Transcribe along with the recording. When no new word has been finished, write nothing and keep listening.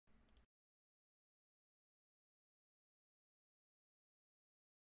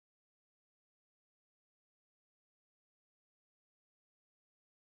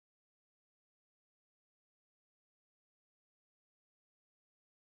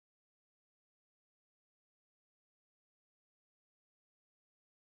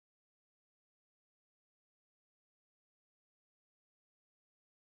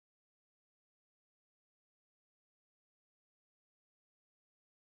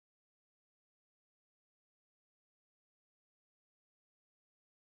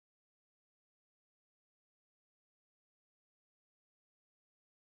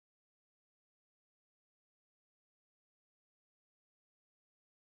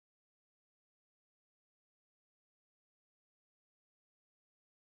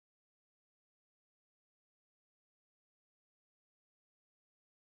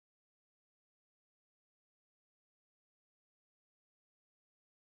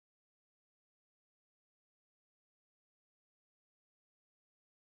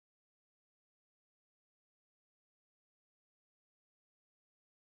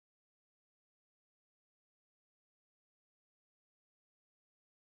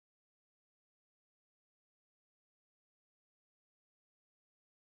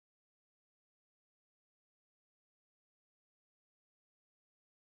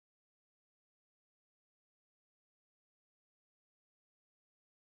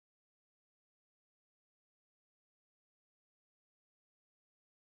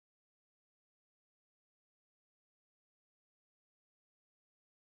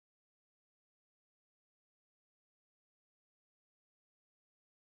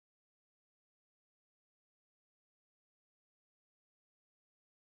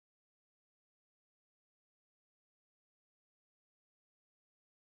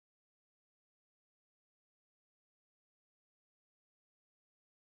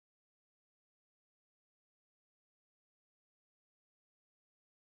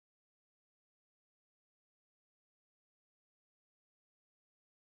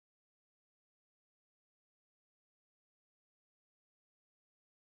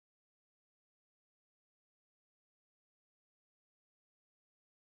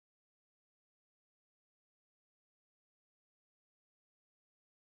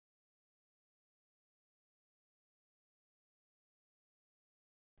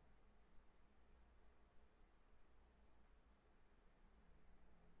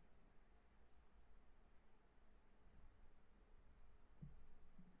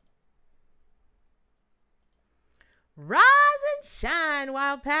Rise and shine,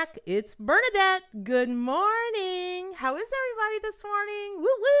 Wild Pack. It's Bernadette. Good morning. How is everybody this morning? Woo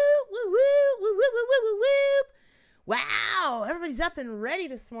woo, woo woo, woo woo, woo woo, woo woo. Wow, everybody's up and ready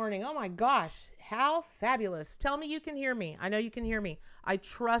this morning. Oh my gosh, how fabulous. Tell me you can hear me. I know you can hear me. I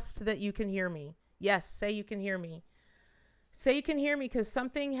trust that you can hear me. Yes, say you can hear me. Say you can hear me because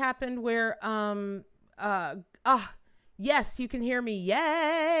something happened where, yes, you can hear me.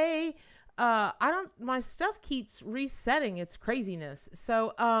 Yay. My stuff keeps resetting. It's craziness.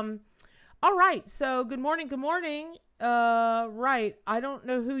 So, all right. So good morning. Good morning. Right. I don't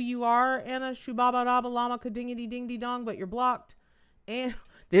know who you are, Anna Shubaba Raba Lama Kadingity Ding Dong, but you're blocked. And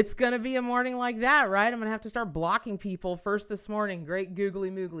it's going to be a morning like that, right? I'm going to have to start blocking people first this morning. Great googly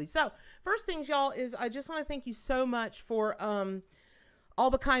moogly. So first things, y'all, is I just want to thank you so much for, all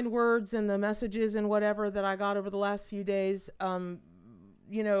the kind words and the messages and whatever that I got over the last few days. I've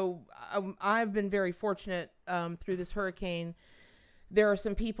been very fortunate through this hurricane. There are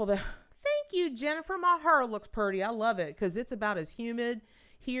some people that, thank you, Jennifer. My hair looks pretty. I love it because it's about as humid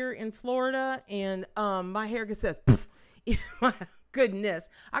here in Florida. And my hair just says, my goodness,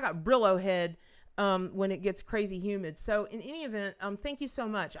 I got Brillo head when it gets crazy humid. So in any event, thank you so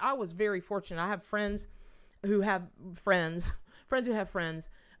much. I was very fortunate. I have friends who have friends who have friends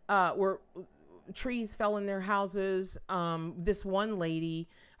where trees fell in their houses. This one lady,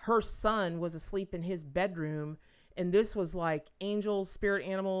 her son was asleep in his bedroom, and this was like angels, spirit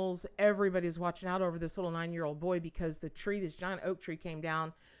animals. Everybody was watching out over this little 9-year-old boy because the tree, this giant oak tree, came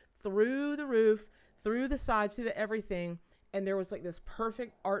down through the roof, through the sides, through the everything. And there was like this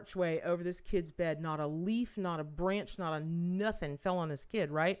perfect archway over this kid's bed. Not a leaf, not a branch, not a nothing fell on this kid,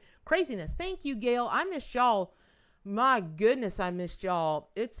 right? Craziness. Thank you, Gail. I missed y'all. My goodness, I missed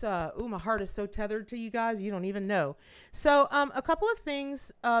y'all. It's, my heart is so tethered to you guys, you don't even know. So, a couple of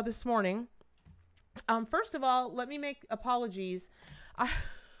things, this morning. First of all, let me make apologies. I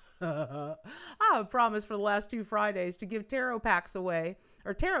have promised for the last 2 Fridays to give tarot packs away,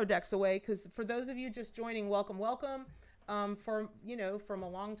 or tarot decks away, because for those of you just joining, welcome. From a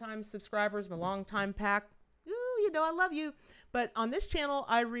long time subscribers, my long time pack. Ooh, I love you. But on this channel,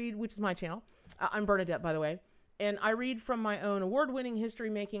 I read, which is my channel. I'm Bernadette, by the way. And I read from my own award-winning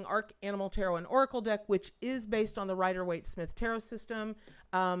history-making Arc Animal Tarot and Oracle deck, which is based on the Rider-Waite-Smith Tarot system,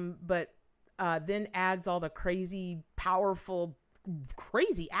 but then adds all the crazy, powerful,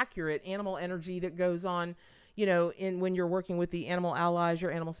 crazy accurate animal energy that goes on, when you're working with the animal allies,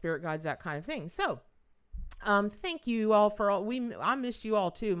 your animal spirit guides, that kind of thing. So, thank you all for all. I missed you all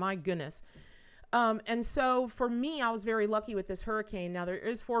too. My goodness. And so for me, I was very lucky with this hurricane. Now there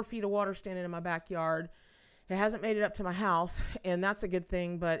is 4 feet of water standing in my backyard. It hasn't made it up to my house, and that's a good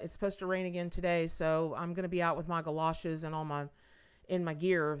thing, but it's supposed to rain again today, so I'm going to be out with my galoshes and all in my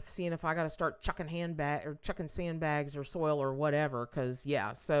gear, seeing if I got to start chucking sandbags or soil or whatever, because,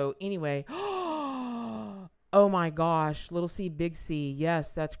 yeah. So, anyway, oh my gosh, little C, big C.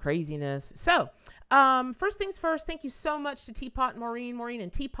 Yes, that's craziness. So, first things first, thank you so much to Teapot and Maureen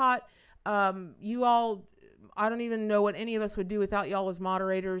and Teapot. You all, I don't even know what any of us would do without y'all as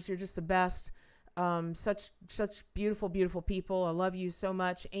moderators. You're just the best. Such beautiful, beautiful people. I love you so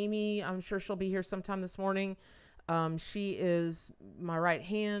much. Amy, I'm sure she'll be here sometime this morning. She is my right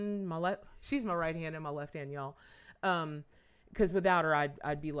hand, she's my right hand and my left hand, y'all. Cause without her,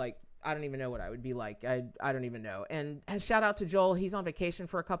 I'd be like, I don't even know what I would be like. I don't even know. And shout out to Joel. He's on vacation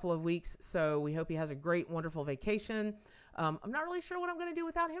for a couple of weeks. So we hope he has a great, wonderful vacation. I'm not really sure what I'm going to do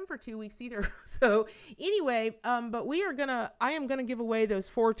without him for 2 weeks either. So anyway, but I am going to give away those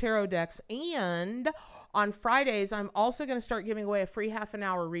 4 tarot decks. And on Fridays, I'm also going to start giving away a free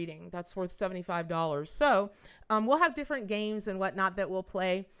half-an-hour reading. That's worth $75. So we'll have different games and whatnot that we'll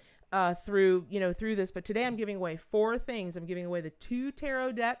play through this. But today I'm giving away 4 things. I'm giving away the 2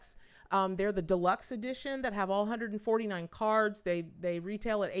 tarot decks. They're the deluxe edition that have all 149 cards. They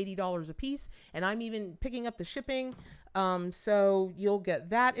retail at $80 a piece, and I'm even picking up the shipping. So you'll get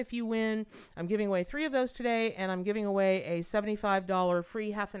that if you win. I'm giving away 3 of those today, and I'm giving away a $75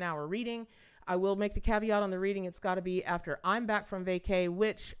 free half-an-hour reading. I will make the caveat on the reading. It's got to be after I'm back from vacay,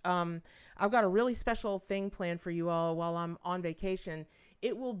 which I've got a really special thing planned for you all while I'm on vacation.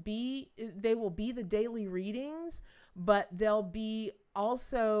 They will be the daily readings, but they'll be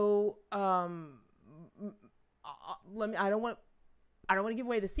also I don't want to give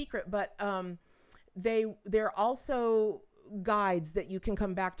away the secret, but they're also guides that you can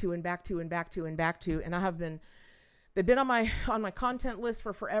come back to and back to and back to and back to. And they've been on my content list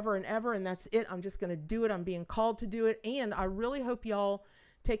for forever and ever, and that's it. I'm just going to do it. I'm being called to do it. And I really hope y'all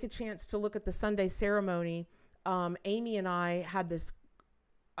take a chance to look at the Sunday ceremony. Amy and I had this,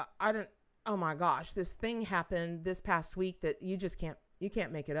 oh my gosh, this thing happened this past week that you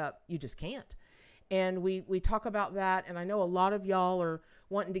can't make it up. You just can't. And we talk about that. And I know a lot of y'all are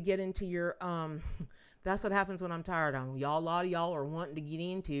wanting to get into your, that's what happens when I'm tired. A lot of y'all are wanting to get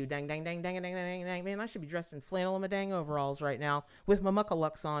into dang, dang, dang, dang, dang, dang, dang. Man, I should be dressed in flannel and my dang overalls right now with my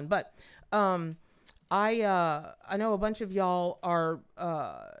muckalux on. But, I know a bunch of y'all are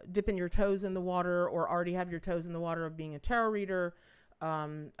dipping your toes in the water or already have your toes in the water of being a tarot reader,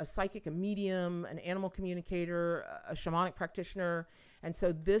 a psychic, a medium, an animal communicator, a shamanic practitioner. And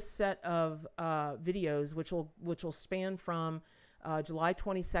so this set of videos, which will span from July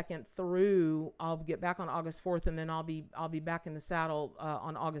 22nd through, I'll get back on August 4th, and then I'll be back in the saddle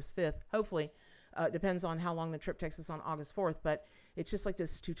on August 5th, hopefully. Depends on how long the trip takes us on August 4th, but it's just like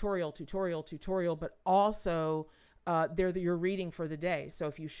this tutorial, but also they're your reading for the day. So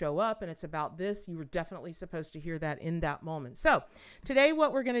if you show up and it's about this, you were definitely supposed to hear that in that moment. So today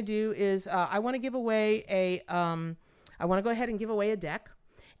what we're going to do is I want to give away I want to go ahead and give away a deck.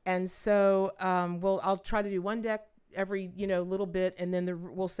 And so I'll try to do one deck every, little bit, and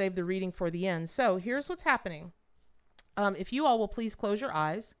then we'll save the reading for the end. So here's what's happening. If you all will please close your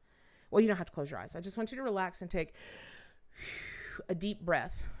eyes. Well, you don't have to close your eyes. I just want you to relax and take a deep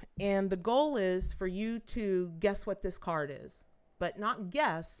breath. And the goal is for you to guess what this card is, but not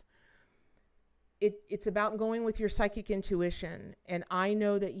guess. It's about going with your psychic intuition. And I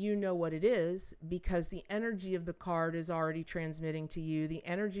know that you know what it is because the energy of the card is already transmitting to you. The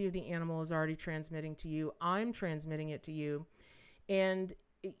energy of the animal is already transmitting to you. I'm transmitting it to you. And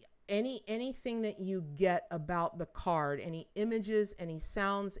anything that you get about the card, any images, any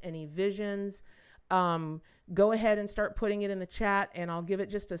sounds, any visions, go ahead and start putting it in the chat, and I'll give it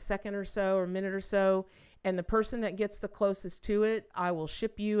just a second or so or a minute or so. And the person that gets the closest to it, I will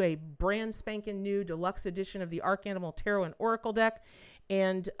ship you a brand spanking new deluxe edition of the Arcanimal Tarot and Oracle deck.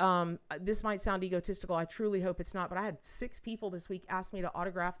 And this might sound egotistical. I truly hope it's not, but I had 6 people this week ask me to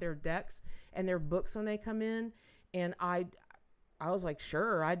autograph their decks and their books when they come in. And I was like,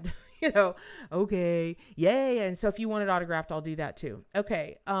 sure, okay, yay. And so if you want it autographed, I'll do that too.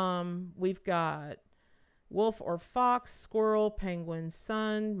 Okay. We've got wolf or fox, squirrel, penguin,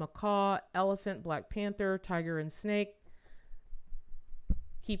 sun, macaw, elephant, black panther, tiger, and snake.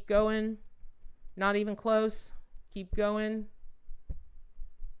 Keep going. Not even close. Keep going.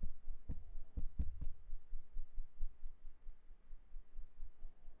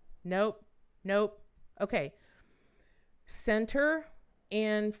 Nope. Okay. Center.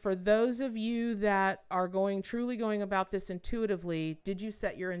 And for those of you that are truly going about this intuitively, did you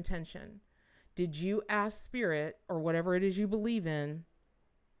set your intention? Did you ask spirit or whatever it is you believe in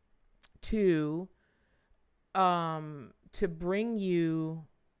to bring you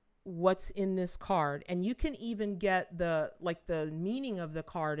what's in this card? And you can even get the meaning of the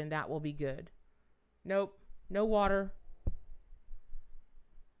card, and that will be good. Nope. No water.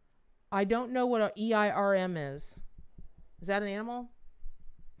 I don't know what an EIRM is. Is that an animal?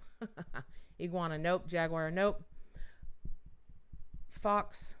 Iguana, nope. Jaguar, nope.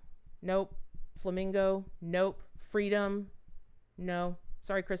 Fox, nope. Flamingo, nope. Freedom, no.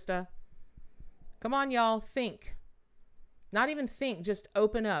 Sorry, Krista. Come on, y'all. Think. Not even think. Just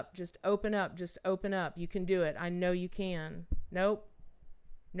open up. Just open up. Just open up. You can do it. I know you can. Nope.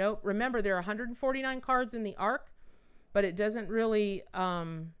 Remember, there are 149 cards in the Arc, but it doesn't really...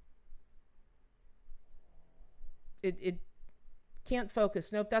 It can't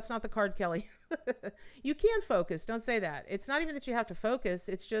focus. Nope, that's not the card, Kelly. You can focus. Don't say that. It's not even that you have to focus.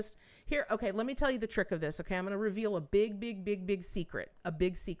 It's just here. Okay, let me tell you the trick of this. Okay, I'm going to reveal a big secret. A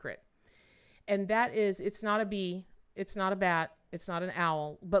big secret. And that is, it's not a bee. It's not a bat. It's not an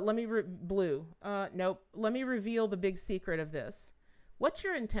owl. But let me, blue. Nope. Let me reveal the big secret of this. What's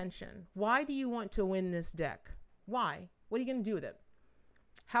your intention? Why do you want to win this deck? Why? What are you going to do with it?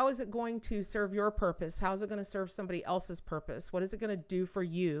 How is it going to serve your purpose? How is it going to serve somebody else's purpose? What is it going to do for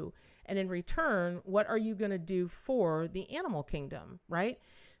you? And in return, what are you going to do for the animal kingdom, right?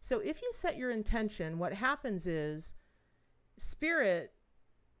 So if you set your intention, what happens is spirit,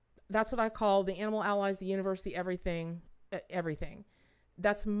 that's what I call the animal allies, the universe, the everything.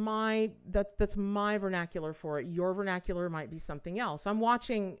 That's my vernacular for it. Your vernacular might be something else. I'm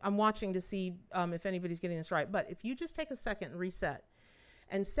watching to see if anybody's getting this right. But if you just take a second and reset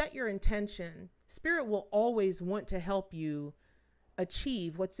and set your intention, spirit will always want to help you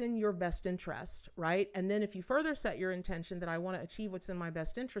achieve what's in your best interest, right? And then if you further set your intention that I want to achieve what's in my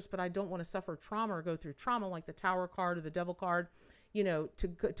best interest, but I don't want to suffer trauma or go through trauma like the Tower card or the Devil card,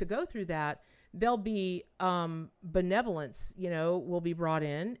 to go through that, there'll be benevolence, will be brought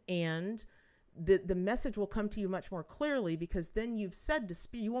in, and the message will come to you much more clearly, because then you've said to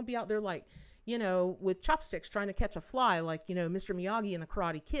spirit, you won't be out there like, you know, with chopsticks trying to catch a fly, like, you know, Mr. Miyagi in the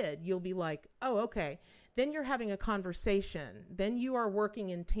Karate Kid. You'll be like, oh, okay. Then you're having a conversation. Then you are working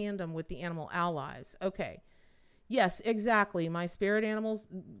in tandem with the animal allies. Okay. Yes, exactly. My spirit animals,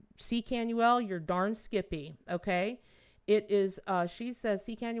 C. Canuel, you're darn skippy. Okay. It is, she says,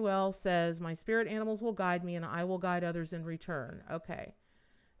 C. Canuel says, my spirit animals will guide me and I will guide others in return. Okay.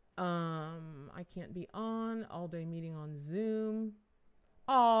 I can't be on all day meeting on Zoom.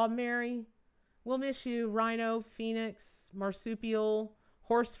 Aw, Mary, we'll miss you. Rhino, Phoenix, Marsupial,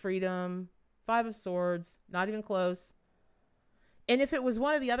 Horse Freedom, Five of Swords, not even close. And if it was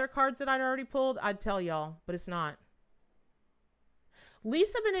one of the other cards that I'd already pulled, I'd tell y'all, but it's not.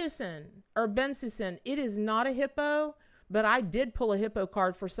 Lisa Bensusen, it is not a hippo, but I did pull a hippo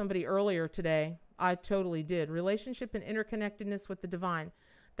card for somebody earlier today. I totally did. Relationship and interconnectedness with the divine.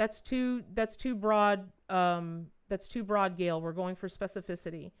 That's too broad. That's too broad, Gail. We're going for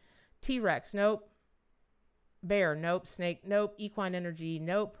specificity. T-Rex, nope. Bear, nope. Snake, nope. Equine energy,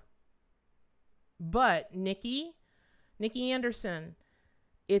 nope. But Nikki Anderson,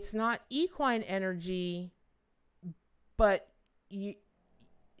 it's not equine energy, but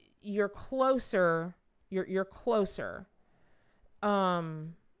you're closer. You're closer.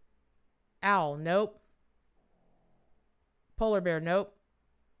 Owl, nope. Polar bear, nope.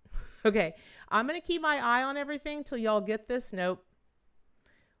 Okay, I'm going to keep my eye on everything till y'all get this. Nope.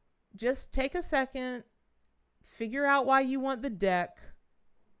 Just take a second, figure out why you want the deck.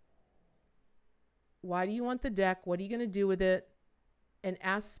 Why do you want the deck? What are you going to do with it? And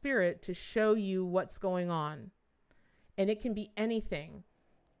ask Spirit to show you what's going on. And it can be anything.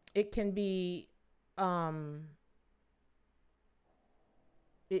 It can be,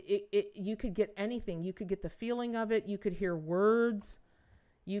 you could get anything. You could get the feeling of it. You could hear words.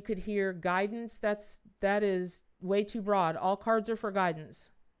 You could hear guidance. That is way too broad. All cards are for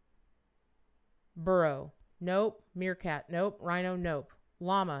guidance. Burro, nope. Meerkat, nope. Rhino, nope.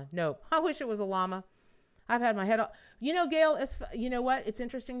 Llama, nope. I wish it was a llama. I've had my head all, you know, Gail, you know what? It's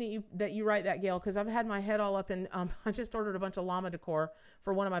interesting that you write that, Gail, because I've had my head all up in, I just ordered a bunch of llama decor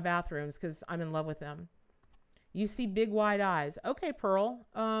for one of my bathrooms because I'm in love with them. You see big wide eyes. Okay, Pearl.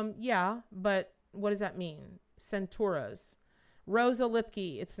 Yeah, but what does that mean? Centauras. Rosa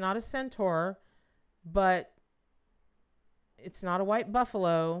Lipke, it's not a centaur, but it's not a white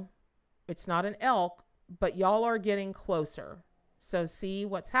buffalo. It's not an elk, but y'all are getting closer. So see,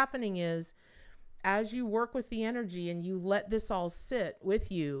 what's happening is as you work with the energy and you let this all sit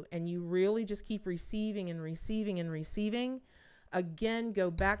with you and you really just keep receiving and receiving and receiving, again,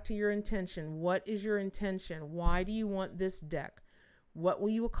 go back to your intention. What is your intention? Why do you want this deck? What will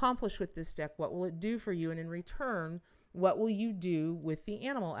you accomplish with this deck? What will it do for you? And in return, what will you do with the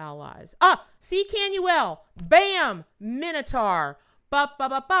animal allies? Ah, C. Canuel. Bam. Minotaur. Ba ba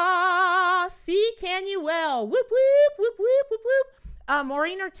ba ba. C. Canuel. Whoop whoop whoop whoop whoop whoop.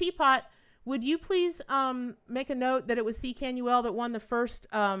 Maureen or Teapot, would you please make a note that it was C. Canuel that won the first?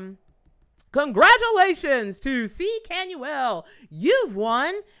 Congratulations to C. Canuel. You've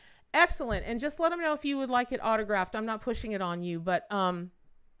won. Excellent. And just let them know if you would like it autographed. I'm not pushing it on you, but for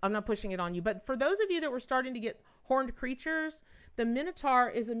those of you that were starting to get horned creatures, the Minotaur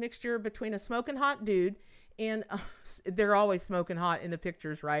is a mixture between a smoking hot dude and they're always smoking hot in the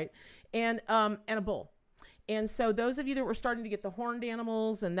pictures, right? And a bull. And so those of you that were starting to get the horned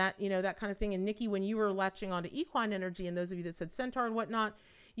animals and that, you know, that kind of thing. And Nikki, when you were latching onto equine energy, and those of you that said centaur and whatnot,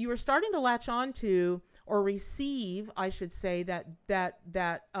 you were starting to latch onto or receive, I should say,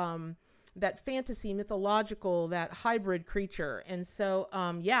 that fantasy, mythological, that hybrid creature. And so,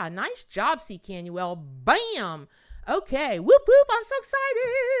 yeah, nice job, C. Canuel. Bam. Okay. Whoop, whoop. I'm so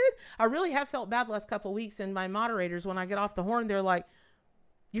excited. I really have felt bad the last couple of weeks. And my moderators, when I get off the horn, they're like,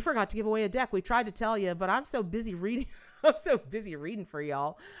 you forgot to give away a deck. We tried to tell you, but I'm so busy reading. I'm so busy reading for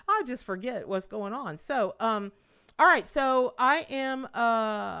y'all. I just forget what's going on. So, all right. So I am,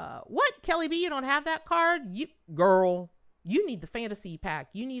 what? Kelly B, you don't have that card? You, girl, you need the fantasy pack.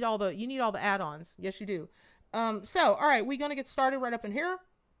 You need all the add-ons. Yes, you do. So, all right, we're going to get started right up in here.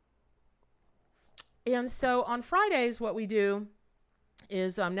 And so on Fridays, what we do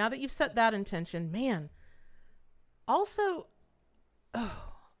is, now that you've set that intention, man, also, oh,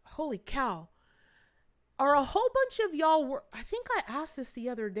 holy cow, are a whole bunch of y'all, I think I asked this the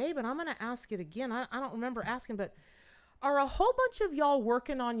other day, but I'm going to ask it again. I don't remember asking, but are a whole bunch of y'all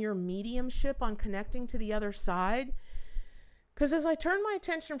working on your mediumship, on connecting to the other side? Because as I turned my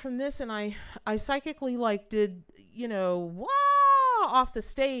attention from this and I psychically like did, you know, wah, off the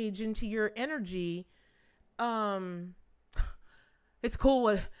stage into your energy, It's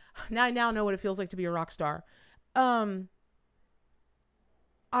cool. I now know what it feels like to be a rock star. I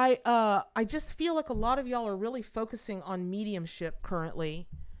just feel like a lot of y'all are really focusing on mediumship currently.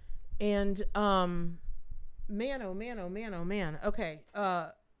 And, man, oh man, oh man, oh man. Okay.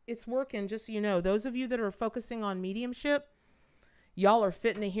 It's working, just so you know. Those of you that are focusing on mediumship, y'all are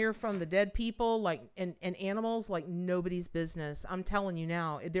fitting to hear from the dead people, like, and animals like nobody's business. I'm telling you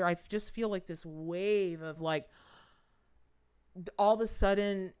now. I just feel like this wave of, like, all of a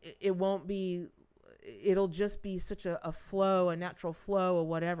sudden it won't be, it'll just be such a flow, a natural flow or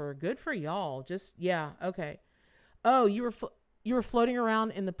whatever. Good for y'all. Just, yeah. Okay. Oh, you were floating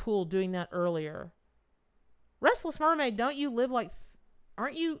around in the pool doing that earlier. Restless Mermaid, don't you live like,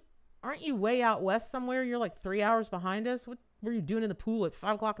 aren't you way out west somewhere? You're like 3 hours behind us. What were you doing in the pool at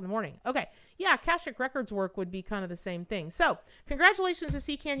 5 o'clock in the morning? Okay. Yeah. Akashic Records work would be kind of the same thing. So congratulations to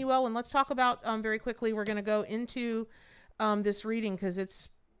C. Canuel. And let's talk about, very quickly, we're going to go into, this reading, because it's,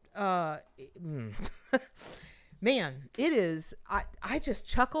 man, it is, I just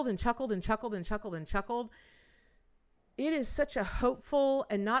chuckled and chuckled and chuckled and chuckled and chuckled. It is such a hopeful,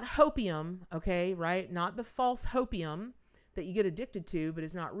 and not hopium, okay, right? Not the false hopium that you get addicted to, but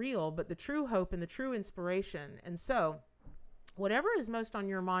is not real, but the true hope and the true inspiration. And so whatever is most on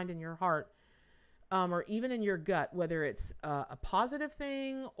your mind and your heart, or even in your gut, whether it's a positive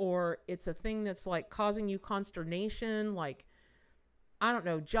thing or it's a thing that's like causing you consternation, like, I don't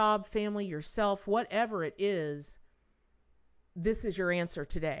know, job, family, yourself, whatever it is, this is your answer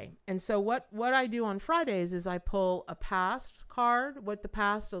today. And so what I do on Fridays is I pull a past card, what the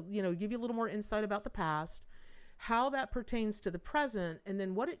past, give you a little more insight about the past, how that pertains to the present, and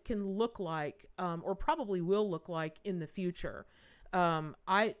then what it can look like, or probably will look like in the future.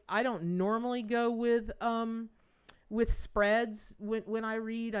 I don't normally go with spreads when I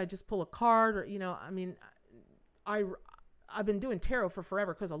read. I just pull a card, or, I've been doing tarot for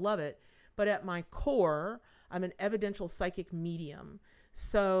forever because I love it. But at my core, I'm an evidential psychic medium.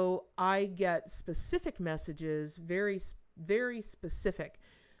 So I get specific messages, very, very specific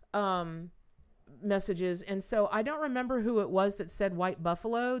messages. And so I don't remember who it was that said white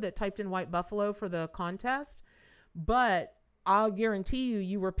buffalo, that typed in white buffalo for the contest. But I'll guarantee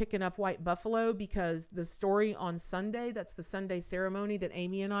you were picking up white buffalo, because the story on Sunday, that's the Sunday ceremony that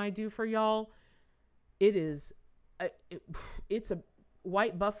Amy and I do for y'all. It is, it's a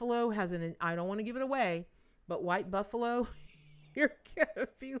white buffalo has I don't want to give it away, but white buffalo, you're going to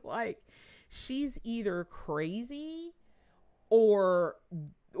be like, she's either crazy or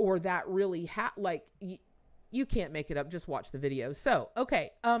that really, like, you can't make it up. Just watch the video. So,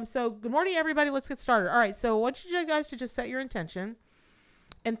 okay. So good morning, everybody. Let's get started. All right. So I want you guys to just set your intention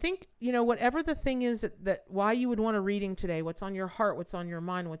and think, whatever the thing is that why you would want a reading today, what's on your heart, what's on your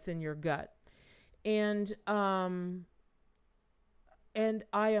mind, what's in your gut. And I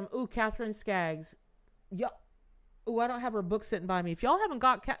am, Catherine Skaggs. Yeah. I don't have her book sitting by me. If y'all haven't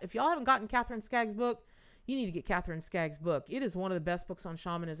gotten Catherine Skaggs' book, you need to get Catherine Skaggs' book. It is one of the best books on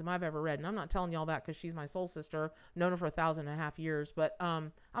shamanism I've ever read. And I'm not telling y'all that because she's my soul sister, known her for 1,500 years. But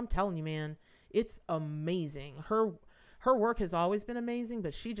I'm telling you, man, it's amazing. Her work has always been amazing,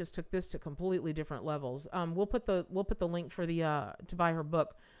 but she just took this to completely different levels. We'll put the link for the to buy her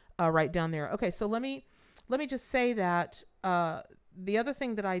book right down there. Okay, so let me just say that the other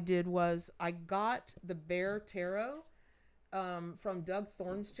thing that I did was I got the Bear Tarot from Doug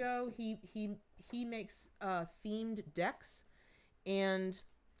Thornsjoe. He makes themed decks, and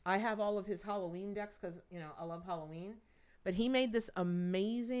I have all of his Halloween decks because, I love Halloween. But he made this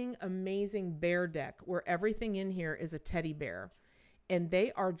amazing, amazing bear deck where everything in here is a teddy bear. And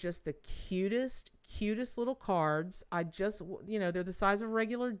they are just the cutest little cards. They're the size of a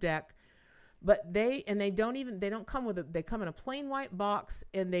regular deck. But they don't come they come in a plain white box,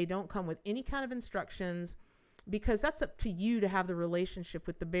 and they don't come with any kind of instructions, because that's up to you to have the relationship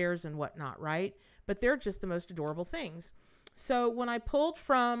with the bears and whatnot, right? But they're just the most adorable things. So when I pulled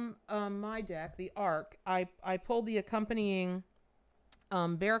from my deck, the Ark, I pulled the accompanying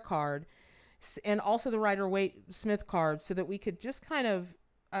bear card and also the Rider-Waite-Smith card, so that we could just kind of,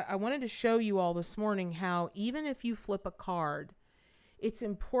 I wanted to show you all this morning how even if you flip a card, it's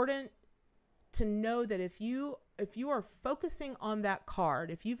important to know that if you are focusing on that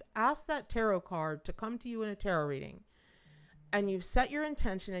card, if you've asked that tarot card to come to you in a tarot reading, and you've set your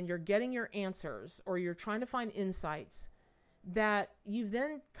intention and you're getting your answers, or you're trying to find insights, that you've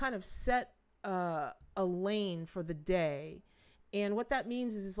then kind of set a lane for the day. And what that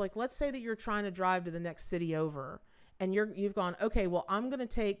means is like, let's say that you're trying to drive to the next city over, and you've gone, okay, well, I'm going to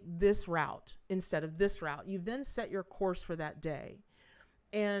take this route instead of this route. You've then set your course for that day.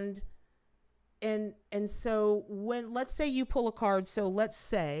 And And so when, let's say you pull a card, so let's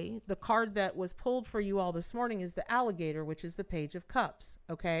say the card that was pulled for you all this morning is the alligator, which is the Page of Cups,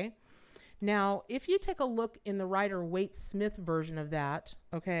 okay? Now, if you take a look in the Rider-Waite-Smith version of that,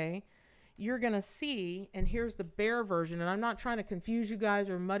 okay, you're going to see, and here's the bear version, and I'm not trying to confuse you guys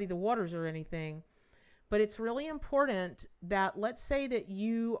or muddy the waters or anything, but it's really important that, let's say that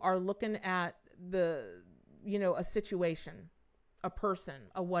you are looking at a situation, a person,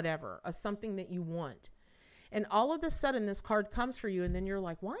 a whatever, a something that you want. And all of a sudden this card comes for you, and then you're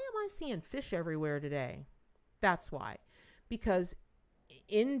like, why am I seeing fish everywhere today? That's why. Because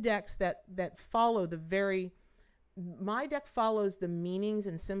in decks that follow my deck follows the meanings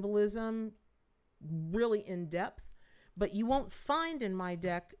and symbolism really in depth, but you won't find in my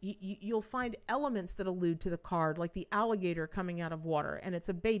deck, you'll find elements that allude to the card, like the alligator coming out of water, and it's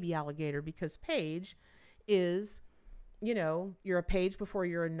a baby alligator because page is, you're a page before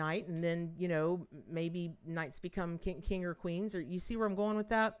you're a knight, and then, maybe knights become king or queens, or you see where I'm going with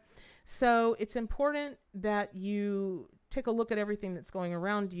that? So it's important that you take a look at everything that's going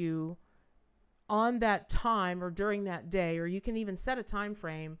around you on that time or during that day, or you can even set a time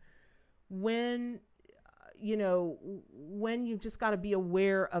frame when you've just got to be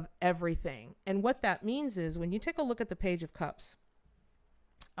aware of everything. And what that means is, when you take a look at the Page of Cups,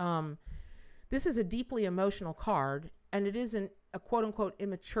 this is a deeply emotional card, and it isn't a quote unquote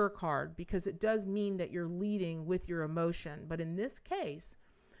immature card, because it does mean that you're leading with your emotion. But in this case,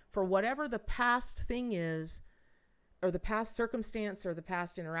 for whatever the past thing is, or the past circumstance, or the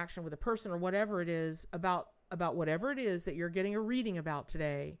past interaction with a person, or whatever it is, about whatever it is that you're getting a reading about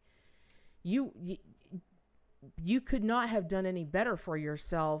today, you could not have done any better for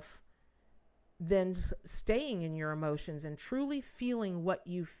yourself than staying in your emotions and truly feeling what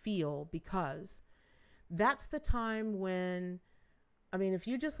you feel, because that's the time when, if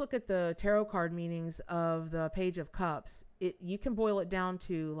you just look at the tarot card meanings of the Page of Cups, you can boil it down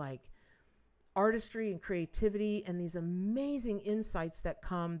to like artistry and creativity and these amazing insights that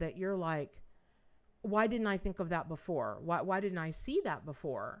come, that you're like, why didn't I think of that before? Why didn't I see that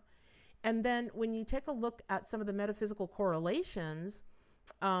before? And then when you take a look at some of the metaphysical correlations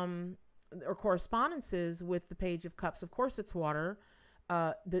or correspondences with the Page of Cups, of course it's water.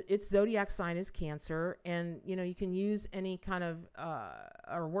 Its zodiac sign is Cancer, and you can use any kind of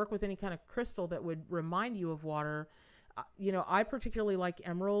or work with any kind of crystal that would remind you of water. I particularly like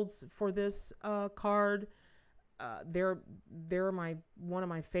emeralds for this card. They're one of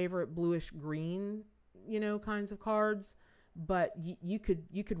my favorite bluish green kinds of cards, but you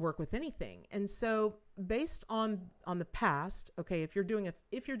could work with anything. And so based on the past, okay, if you're doing a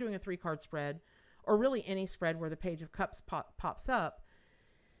 3-card spread, or really any spread where the Page of Cups pops up,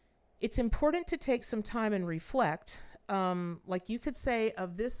 it's important to take some time and reflect. Like you could say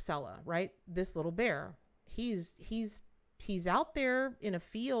of this fella, right? This little bear, he's out there in a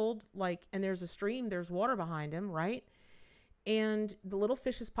field, and there's a stream, there's water behind him, right? And the little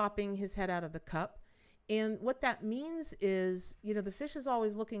fish is popping his head out of the cup. And what that means is, the fish is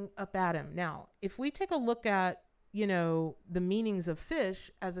always looking up at him. Now, if we take a look at, the meanings of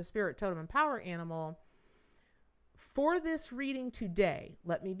fish as a spirit, totem, and power animal, for this reading today,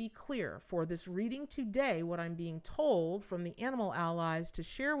 let me be clear, for this reading today, what I'm being told from the animal allies to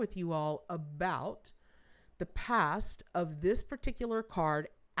share with you all about the past of this particular card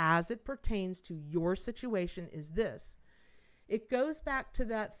as it pertains to your situation is this. It goes back to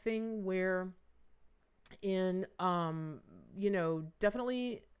that thing where in,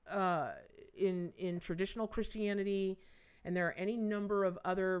 definitely in traditional Christianity, and there are any number of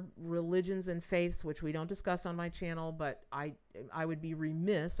other religions and faiths, which we don't discuss on my channel, but I would be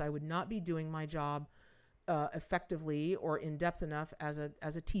remiss, I would not be doing my job effectively or in depth enough as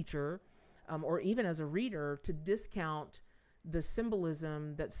a teacher, or even as a reader, to discount the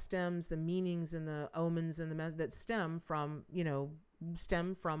symbolism that stems, the meanings and the omens and that stem from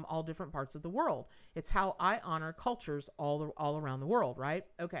all different parts of the world. It's how I honor cultures all around the world, right?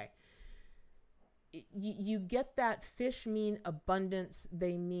 Okay. You get that fish mean abundance,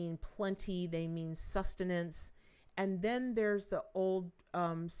 they mean plenty, they mean sustenance. And then there's the old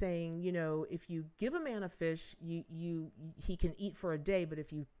saying, if you give a man a fish, he can eat for a day, but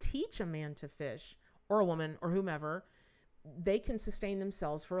if you teach a man to fish, or a woman or whomever, they can sustain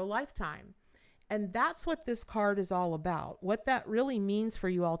themselves for a lifetime. And that's what this card is all about. What that really means for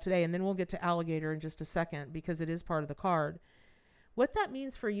you all today, and then we'll get to alligator in just a second because it is part of the card. What that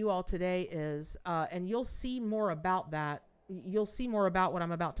means for you all today is, and you'll see more about that, you'll see more about what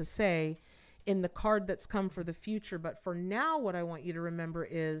I'm about to say in the card that's come for the future. But for now, what I want you to remember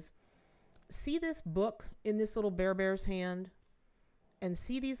is, see this book in this little bear's hand? and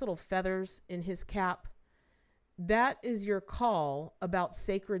see these little feathers in his cap? That is your call about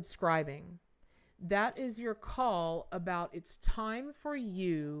sacred scribing. That is your call about it's time for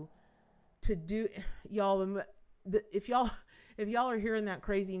you to do, y'all. If y'all are hearing that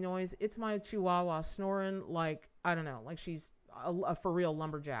crazy noise, it's my Chihuahua snoring like, I don't know, like she's a for real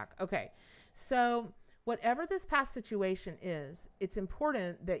lumberjack. Okay, so whatever this past situation is, it's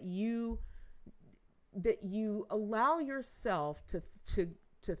important that you allow yourself to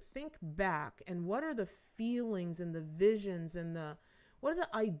think back, and what are the feelings and the visions and what are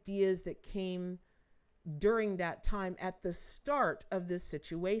the ideas that came during that time at the start of this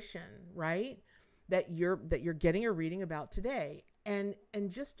situation, right? That you're getting a reading about today, and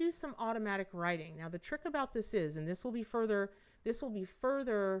just do some automatic writing. Now the trick about this is, and this will be further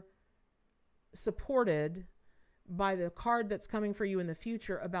supported by the card that's coming for you in the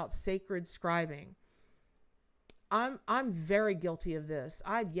future about sacred scribing. I'm very guilty of this.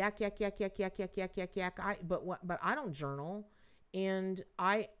 I yak. But I don't journal, and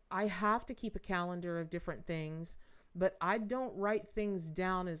I have to keep a calendar of different things, but I don't write things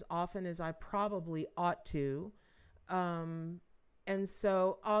down as often as I probably ought to. And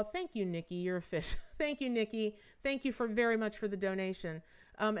so, thank you, Nikki. You're a fish. Thank you, Nikki. Thank you very much for the donation.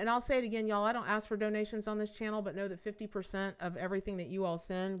 And I'll say it again, y'all. I don't ask for donations on this channel, but know that 50% of everything that you all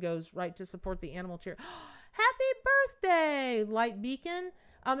send goes right to support the animal charity. Happy birthday, Light Beacon.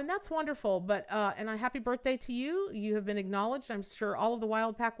 And that's wonderful. But and a happy birthday to you. You have been acknowledged. I'm sure all of the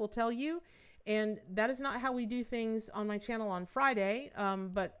Wild Pack will tell you. And that is not how we do things on my channel on Friday.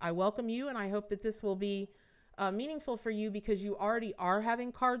 But I welcome you, and I hope that this will be meaningful for you, because you already are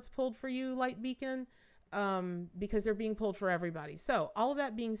having cards pulled for you, Light Beacon, because they're being pulled for everybody. So all of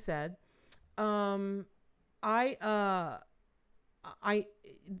that being said,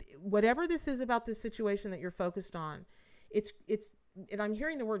 whatever this is about this situation that you're focused on, and I'm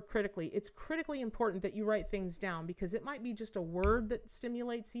hearing the word critically, it's critically important that you write things down, because it might be just a word that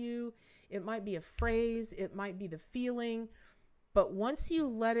stimulates you. It might be a phrase. It might be the feeling. But once you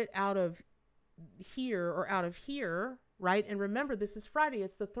let it out of here or out of here, right? And remember, this is Friday.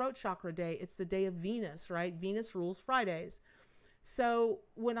 It's the throat chakra day. It's the day of Venus, right? Venus rules Fridays. So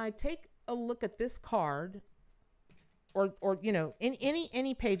when I take a look at this card, or you know, in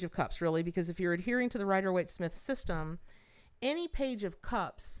any page of cups, really, because if you're adhering to the Rider-Waite-Smith system, any page of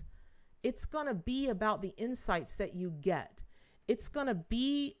cups, it's going to be about the insights that you get. It's going to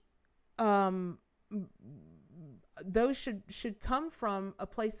be, those should come from a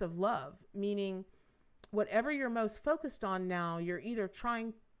place of love, meaning whatever you're most focused on now, you're either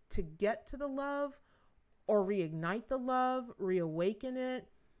trying to get to the love, or reignite the love, reawaken it,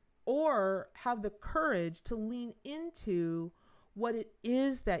 or have the courage to lean into what it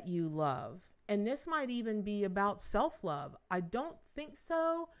is that you love. And this might even be about self-love. I don't think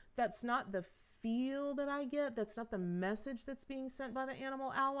so. That's not the feel that I get. That's not the message that's being sent by the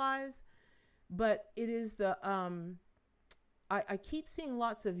animal allies. But it is the, I keep seeing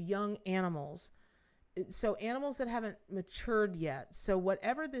lots of young animals. So animals that haven't matured yet. So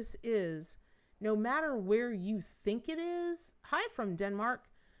whatever this is, no matter where you think it is, hi from Denmark,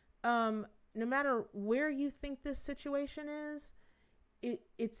 no matter where you think this situation is,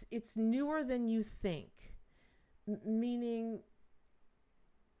 it's newer than you think. Meaning,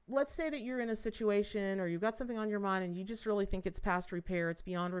 let's say that you're in a situation, or you've got something on your mind, and you just really think it's past repair, it's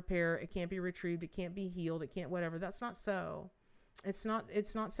beyond repair, it can't be retrieved, it can't be healed, it can't whatever. That's not so. It's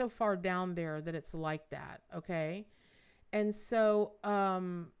not so far down there that it's like that, okay? And so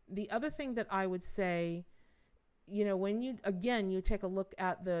the other thing that I would say, you know, when you take a look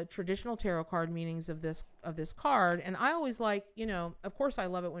at the traditional tarot card meanings of this card, and I always like, you know, of course I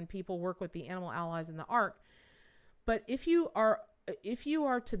love it when people work with the animal allies in the arc, but if you are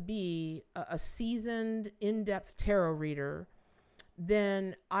to be a seasoned, in-depth tarot reader,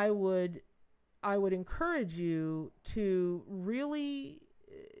 then I would encourage you to really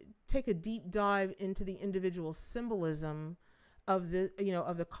take a deep dive into the individual symbolism of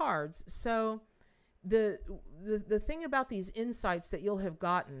the cards. So the thing about these insights that you'll have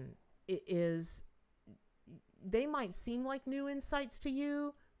gotten is they might seem like new insights to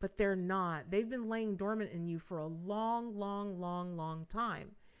you, but they're not. They've been laying dormant in you for a long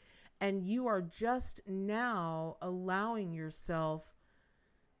time. And you are just now allowing yourself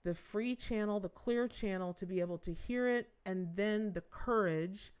the free channel, the clear channel, to be able to hear it, and then the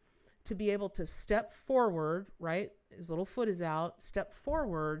courage to be able to step forward, right? His little foot is out, step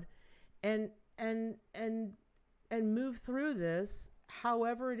forward and move through this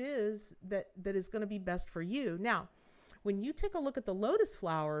however it is that is going to be best for you. Now, when you take a look at the lotus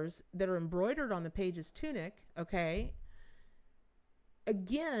flowers that are embroidered on the page's tunic, okay,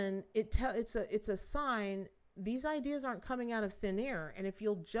 again, it's a sign. These ideas aren't coming out of thin air. And if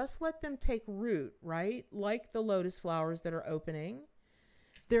you'll just let them take root, right? Like the lotus flowers that are opening,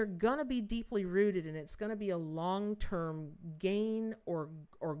 they're going to be deeply rooted, and it's going to be a long-term gain or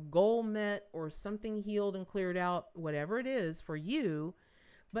goal met or something healed and cleared out, whatever it is for you.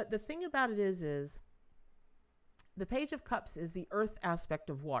 But the thing about it is the Page of Cups is the earth aspect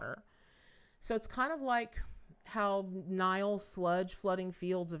of water. So it's kind of like how Nile sludge flooding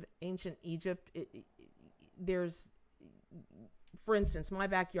fields of ancient Egypt, there's, for instance, my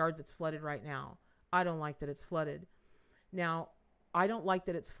backyard that's flooded right now. I don't like that it's flooded. Now, I don't like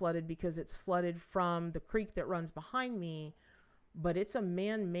that it's flooded because it's flooded from the creek that runs behind me, but it's a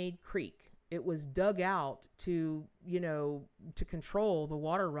man-made creek. It was dug out to, to control the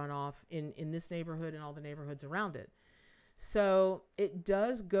water runoff in this neighborhood and all the neighborhoods around it. So it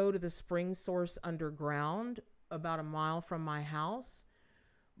does go to the spring source underground about a mile from my house.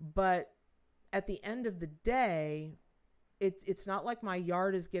 But at the end of the day, it's not like my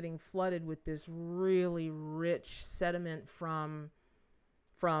yard is getting flooded with this really rich sediment from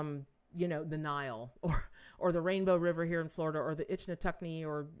the Nile or the Rainbow River here in Florida or the Itchnatucknee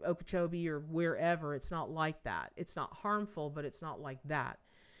or Okeechobee or wherever. It's not like that. It's not harmful, but it's not like that.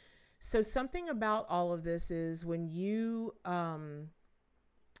 So something about all of this is when you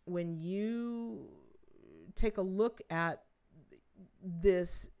take a look at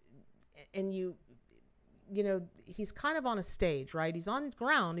this and he's kind of on a stage, right? He's on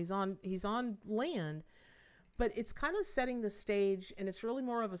ground, he's on land, but it's kind of setting the stage, and it's really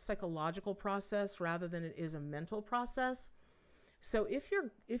more of a psychological process rather than it is a mental process. So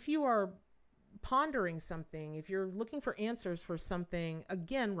if you are pondering something, if you're looking for answers for something,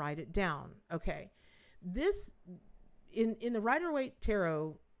 again, write it down. Okay. This in the Rider-Waite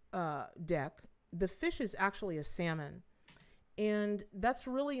Tarot deck, the fish is actually a salmon. And that's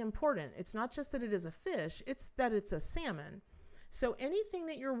really important. It's not just that it is a fish, it's that it's a salmon. So anything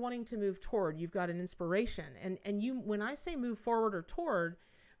that you're wanting to move toward, you've got an inspiration. And when I say move forward or toward,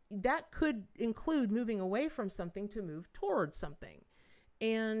 that could include moving away from something to move toward something,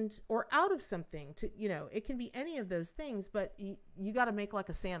 or out of something to, it can be any of those things, but you got to make like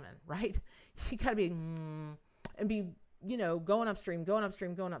a salmon, right? You got to be, and be, going upstream,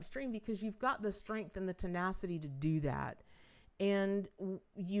 because you've got the strength and the tenacity to do that. And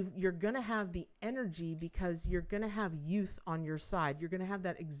you're going to have the energy because you're going to have youth on your side. You're going to have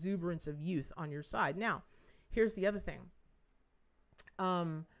that exuberance of youth on your side. Now, here's the other thing.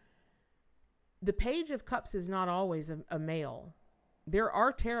 The Page of Cups is not always a male. There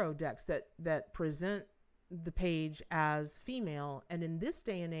are tarot decks that present the page as female. And in this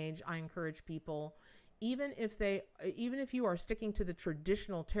day and age, I encourage people, even if you are sticking to the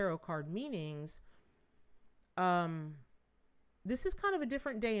traditional tarot card meanings, this is kind of a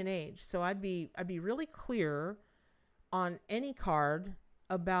different day and age. So I'd be really clear on any card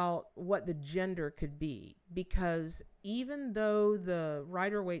about what the gender could be, because even though the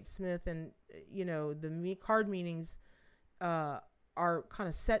Rider-Waite-Smith and the card meanings are kind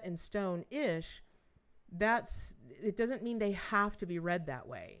of set in stone-ish, it doesn't mean they have to be read that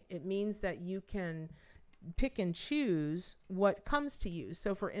way. It means that you can pick and choose what comes to you.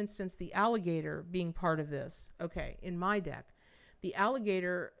 So for instance, the alligator being part of this, okay, in my deck, the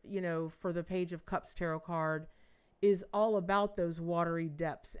alligator, for the Page of Cups tarot card is all about those watery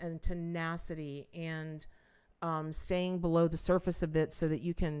depths and tenacity and staying below the surface a bit so that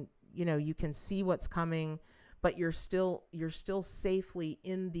you can see what's coming, but you're still safely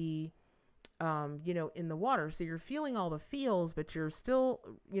in the in the water. So you're feeling all the feels, but you're still,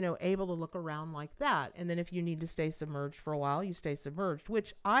 able to look around like that. And then if you need to stay submerged for a while, you stay submerged,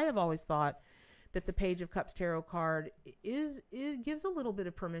 which I have always thought that the Page of Cups tarot card gives a little bit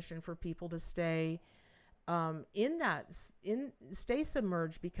of permission for people to stay stay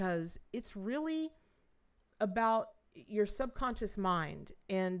submerged, because it's really about your subconscious mind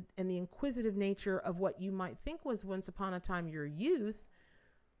and the inquisitive nature of what you might think was once upon a time your youth,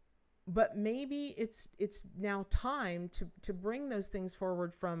 but maybe it's now time to bring those things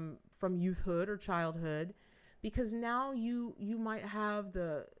forward from youthhood or childhood, because now you might have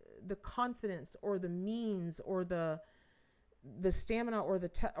the confidence or the means or the stamina or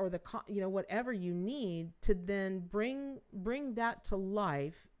whatever you need to then bring that to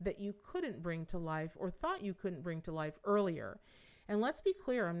life that you couldn't bring to life or thought you couldn't bring to life earlier. And let's be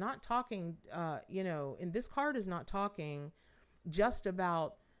clear, I'm not talking, and this card is not talking just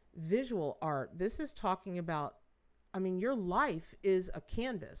about visual art. This is talking about, your life is a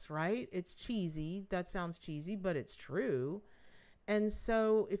canvas, right? It's cheesy. That sounds cheesy, but it's true. And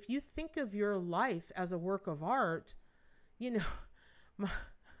so if you think of your life as a work of art, My,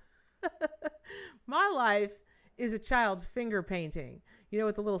 my life is a child's finger painting,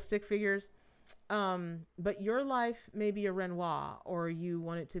 with the little stick figures. But your life may be a Renoir, or you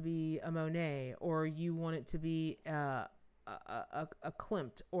want it to be a Monet, or you want it to be a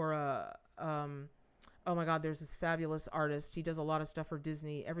Klimt, or oh my God, there's this fabulous artist. He does a lot of stuff for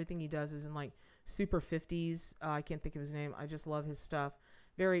Disney. Everything he does is in like super 50s. I can't think of his name. I just love his stuff.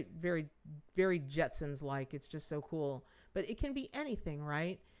 Very, very, very Jetsons like. It's just so cool. But it can be anything,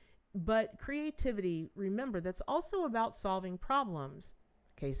 right? But creativity, remember, that's also about solving problems.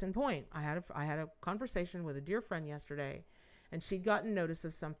 Case in point, I had a conversation with a dear friend yesterday, and she'd gotten notice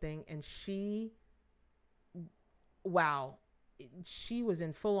of something, and wow, she was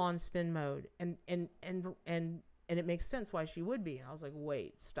in full on spin mode, and it makes sense why she would be. And I was like,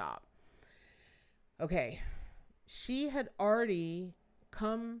 wait, stop. Okay. She had already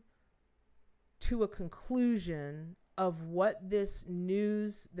come to a conclusion of what this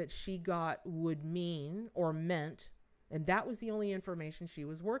news that she got would mean or meant. And that was the only information she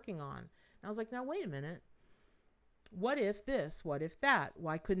was working on. And I was like, now, wait a minute. What if this? What if that?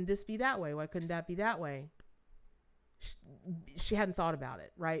 Why couldn't this be that way? Why couldn't that be that way? She hadn't thought about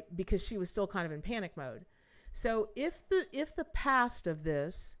it, right? Because she was still kind of in panic mode. So if the past of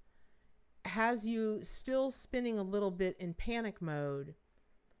this has you still spinning a little bit in panic mode,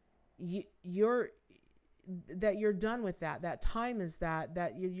 you're done with that. That time is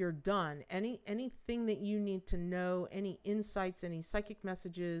that you're done. Anything that you need to know, any insights, any psychic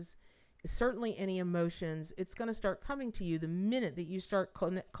messages, certainly any emotions, it's going to start coming to you the minute that you start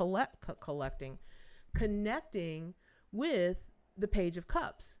connecting with the Page of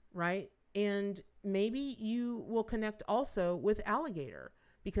Cups, right? And maybe you will connect also with alligator,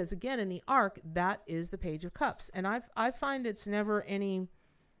 because again, in the arc, that is the Page of Cups. And I find it's never any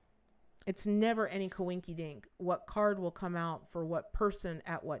coinky dink what card will come out for what person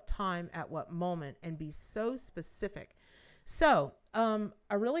at what time at what moment, and be so specific. So I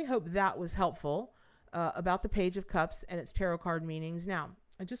really hope that was helpful about the Page of Cups and its tarot card meanings. Now,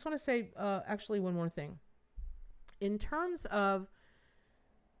 I just want to say actually one more thing. In terms of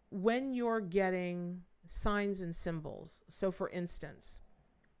when you're getting signs and symbols, so for instance,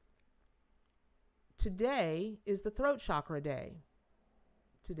 today is the throat chakra day.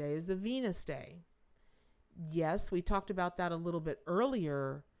 Today is the Venus day. Yes, we talked about that a little bit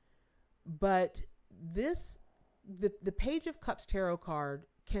earlier, but the Page of Cups tarot card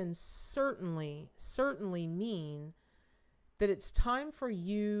can certainly mean that it's time for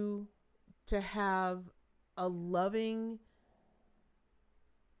you to have a loving,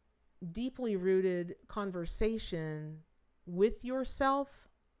 deeply rooted conversation with yourself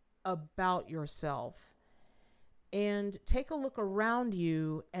about yourself, and take a look around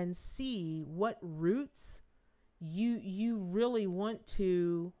you and see what roots you really want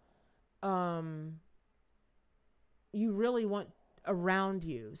to around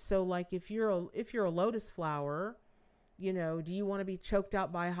you. So like if you're a lotus flower, do you want to be choked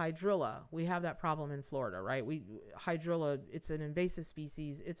out by hydrilla? We have that problem in Florida, right? Hydrilla, it's an invasive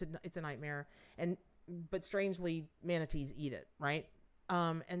species. It's a nightmare. But strangely, manatees eat it, right?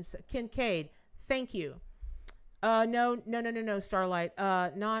 And so, Kincaid, thank you. No, Starlight.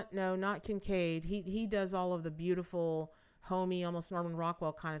 Not Kincaid. He does all of the beautiful, homey, almost Norman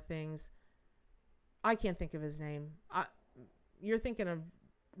Rockwell kind of things. I can't think of his name. You're thinking of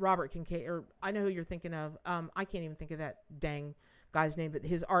Robert Kincaid, or I know who you're thinking of. I can't even think of that dang guy's name, but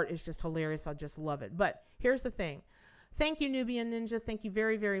his art is just hilarious. I just love it. But here's the thing. Thank you, Nubian Ninja. Thank you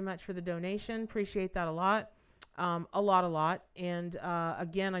very, very much for the donation. Appreciate that a lot. A lot. And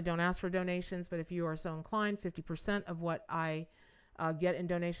again, I don't ask for donations, but if you are so inclined, 50% of what I get in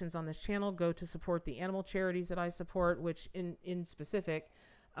donations on this channel go to support the animal charities that I support, which in specific,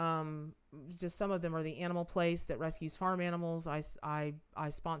 just some of them are the Animal Place that rescues farm animals. I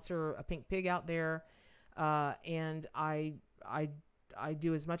sponsor a pink pig out there, and I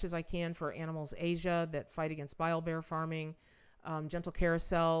do as much as I can for Animals Asia that fight against bile bear farming. Gentle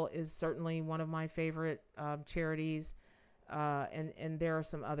Carousel is certainly one of my favorite charities, and there are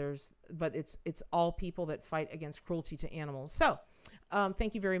some others, but it's all people that fight against cruelty to animals. So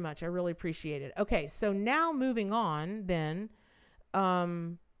thank you very much. I really appreciate it. Okay, so now moving on then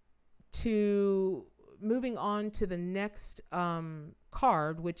to the next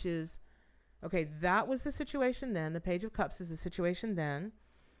card, which is, okay, that was the situation then. The Page of Cups is the situation then,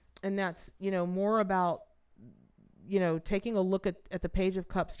 and that's, more about taking a look at the Page of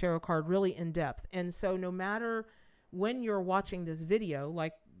Cups tarot card really in depth. And so no matter when you're watching this video,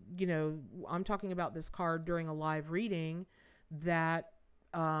 like, I'm talking about this card during a live reading that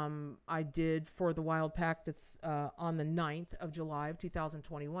I did for the Wild Pack that's on the 9th of July of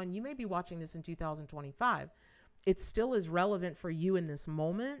 2021. You may be watching this in 2025. It's still as relevant for you in this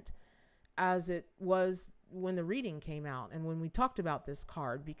moment as it was when the reading came out and when we talked about this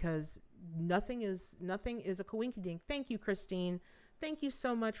card, because nothing is a coinkydink. Thank you, Christine. Thank you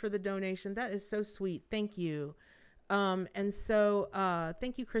so much for the donation. That is so sweet. Thank you. And so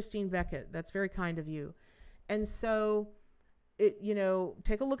thank you, Christine Beckett. That's very kind of you. And so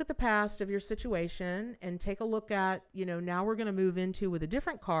take a look at the past of your situation and take a look at, now we're going to move into with a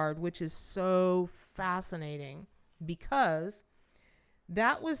different card, which is so fascinating because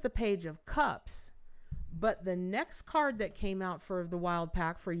that was the Page of Cups. But the next card that came out for the Wild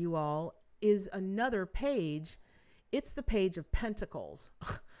Pack for you all is another page. It's the Page of Pentacles.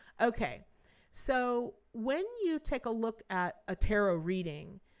 Okay. So when you take a look at a tarot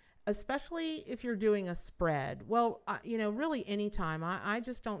reading, especially if you're doing a spread, well, really anytime, I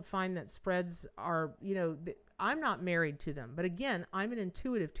just don't find that spreads are, I'm not married to them. But again, I'm an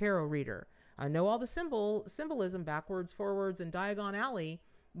intuitive tarot reader. I know all the symbolism backwards, forwards, and Diagon Alley,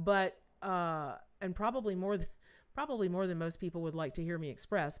 but, and probably more than most people would like to hear me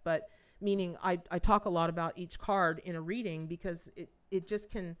express, but meaning I talk a lot about each card in a reading because it just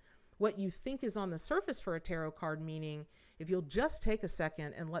can, what you think is on the surface for a tarot card, meaning if you'll just take a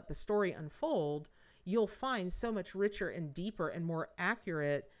second and let the story unfold, you'll find so much richer and deeper and more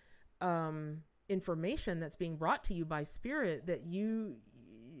accurate information that's being brought to you by spirit that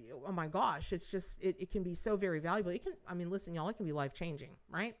oh my gosh, it's just, it can be so very valuable. Listen, y'all, it can be life-changing,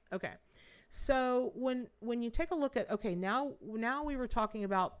 right? Okay. So when you take a look at, okay, now we were talking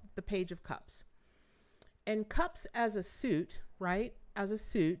about the Page of Cups. And cups as a suit, right? As a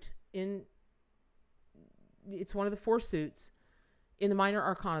suit it's one of the 4 suits in the minor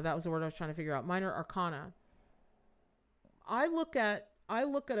arcana. That was the word I was trying to figure out. Minor arcana. I look at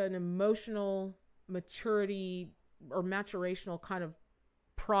an emotional maturity or maturational kind of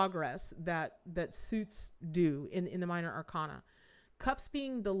progress that suits do in the minor arcana. Cups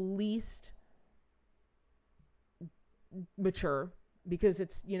being the least mature because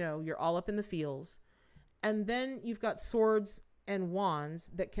it's, you're all up in the feels. And then you've got swords and wands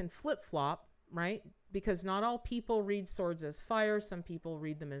that can flip-flop, right? Because not all people read swords as fire. Some people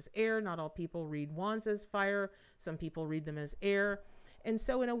read them as air. Not all people read wands as fire. Some people read them as air. And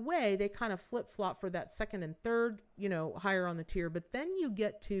so in a way, they kind of flip-flop for that second and third, higher on the tier. But then you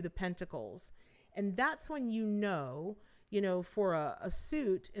get to the pentacles. And that's when for a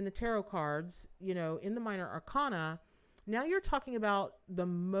suit in the tarot cards, in the minor arcana, now you're talking about the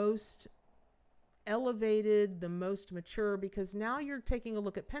most elevated, the most mature, because now you're taking a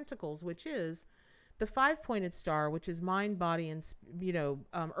look at pentacles, which is the 5-pointed star, which is mind, body, and,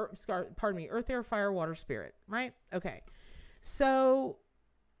 earth, air, fire, water, spirit, right? Okay. So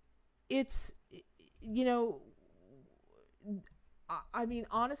it's,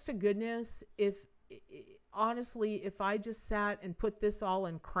 honest to goodness, if I just sat and put this all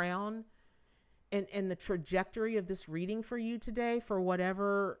in crayon and the trajectory of this reading for you today, for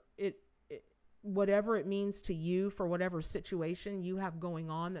whatever it means to you, for whatever situation you have going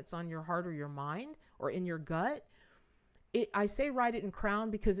on that's on your heart or your mind or in your gut, I say write it in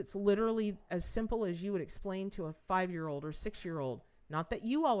crayon because it's literally as simple as you would explain to a 5-year-old or 6-year-old. Not that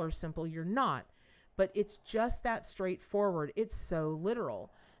you all are simple, you're not, but it's just that straightforward. It's so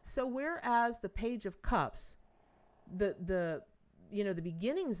literal. So whereas the Page of Cups, the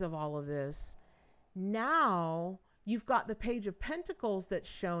beginnings of all of this, now you've got the Page of Pentacles that's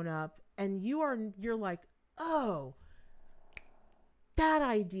shown up, and you're like, oh, that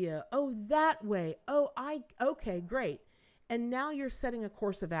idea, oh, that way, okay, great. And now you're setting a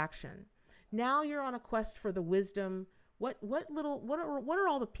course of action. Now you're on a quest for the wisdom. What are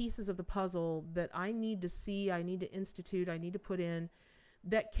all the pieces of the puzzle that I need to see, I need to institute, I need to put in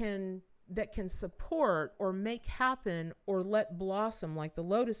that can support or make happen or let blossom, like the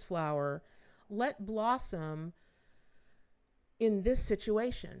lotus flower, let blossom in this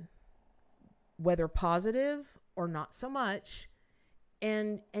situation, whether positive or not so much.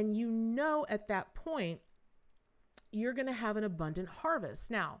 And at that point, you're going to have an abundant harvest.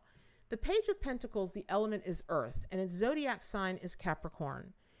 Now, the Page of Pentacles, the element is earth, and its zodiac sign is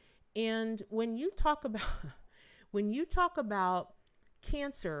Capricorn. And when you talk about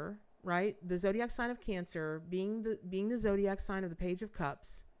Cancer, right? The zodiac sign of Cancer being the zodiac sign of the Page of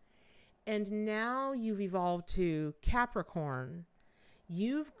Cups, and now you've evolved to Capricorn.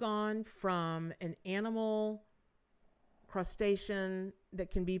 You've gone from an animal crustacean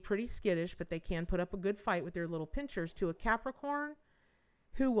that can be pretty skittish, but they can put up a good fight with their little pinchers, to a Capricorn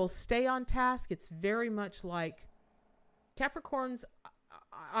who will stay on task. It's very much like Capricorns.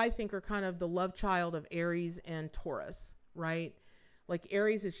 I think are kind of the love child of Aries and Taurus, right? Like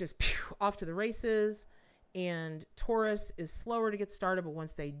Aries is just off to the races, and Taurus is slower to get started, but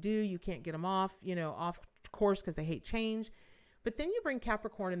once they do, you can't get them off, off course because they hate change. But then you bring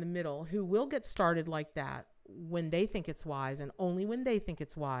Capricorn in the middle, who will get started like that when they think it's wise, and only when they think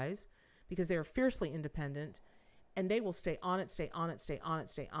it's wise, because they are fiercely independent, and they will stay on it, stay on it, stay on it,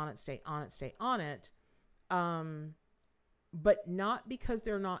 stay on it, stay on it, stay on it. But not because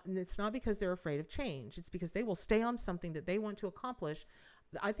they're not, and it's not because they're afraid of change. It's because they will stay on something that they want to accomplish.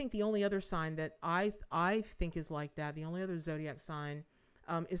 I think the only other sign that I think is like that, the only other zodiac sign,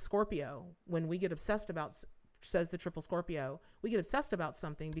 is Scorpio. When we get obsessed about, says the triple Scorpio, we get obsessed about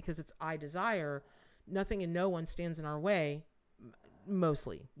something because it's I desire. Nothing and no one stands in our way.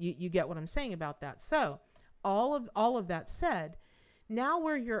 Mostly, you get what I'm saying about that. So all of that said, now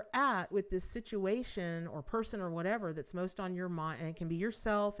where you're at with this situation or person or whatever that's most on your mind, and it can be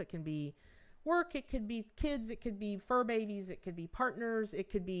yourself, it can be work, it could be kids, it could be fur babies, it could be partners, it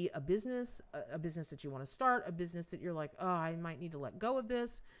could be a business that you want to start, a business that you're like, oh, I might need to let go of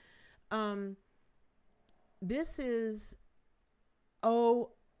this. This is,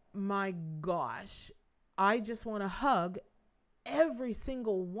 oh my gosh, I just want to hug every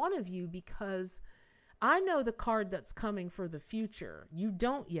single one of you, because I know the card that's coming for the future. You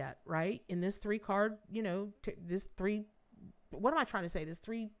don't yet, right? In this 3-card, this 3-card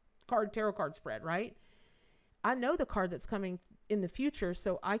tarot card spread, right? I know the card that's coming in the future,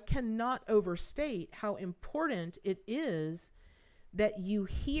 so I cannot overstate how important it is that you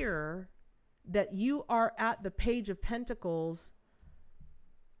hear that you are at the Page of Pentacles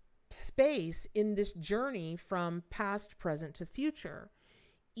space in this journey from past, present to future.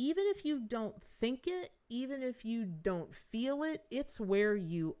 Even if you don't think it, even if you don't feel it, it's where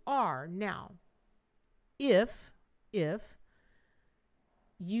you are. Now, if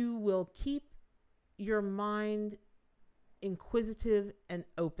you will keep your mind inquisitive and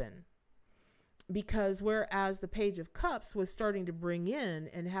open, because whereas the Page of Cups was starting to bring in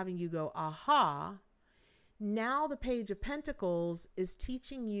and having you go, aha, now the Page of Pentacles is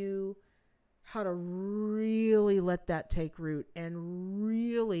teaching you how to really let that take root, and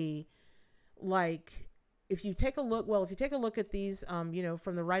really, like, if you take a look at these,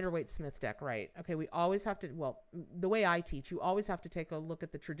 from the Rider-Waite-Smith deck, right? Okay, we always have to, the way I teach, you always have to take a look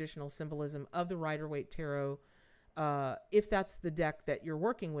at the traditional symbolism of the Rider-Waite Tarot, if that's the deck that you're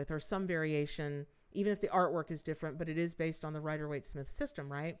working with, or some variation, even if the artwork is different, but it is based on the Rider-Waite-Smith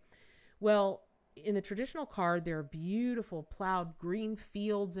system, right? Well, in the traditional card, there are beautiful plowed green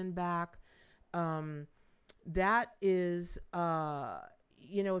fields in back. That is,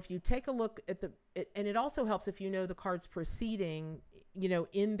 if you take a look at and it also helps if you know the cards preceding,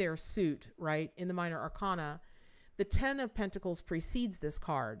 in their suit, right? In the minor arcana, the 10 of Pentacles precedes this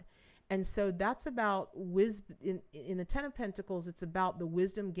card. And so that's about wisdom. In the 10 of Pentacles, it's about the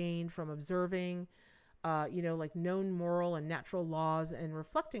wisdom gained from observing, like known moral and natural laws, and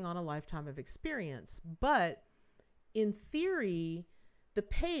reflecting on a lifetime of experience. But in theory, the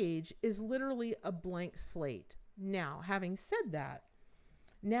page is literally a blank slate. Now, having said that,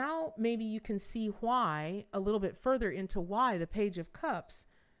 now maybe you can see why, a little bit further into why the Page of Cups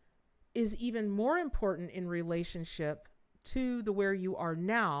is even more important in relationship to the where you are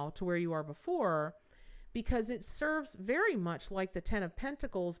now, to where you are before, because it serves very much like the 10 of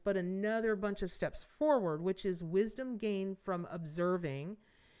Pentacles, but another bunch of steps forward, which is wisdom gained from observing.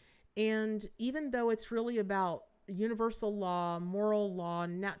 And even though it's really about universal law, moral law,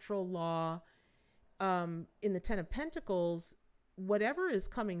 natural law, in the 10 of Pentacles, whatever is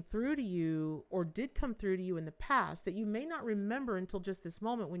coming through to you or did come through to you in the past that you may not remember until just this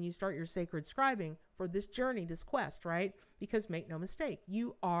moment when you start your sacred scribing for this journey, this quest, right? Because make no mistake,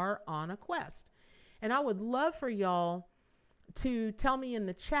 you are on a quest. And I would love for y'all to tell me in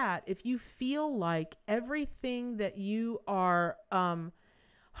the chat if you feel like everything that you are,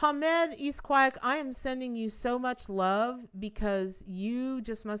 Hamed Eastquack, I am sending you so much love, because you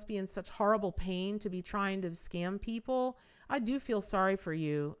just must be in such horrible pain to be trying to scam people. I do feel sorry for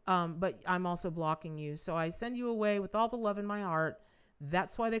you, but I'm also blocking you. So I send you away with all the love in my heart.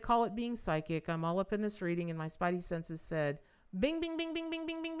 That's why they call it being psychic. I'm all up in this reading, and my spidey senses said, bing, bing, bing, bing, bing,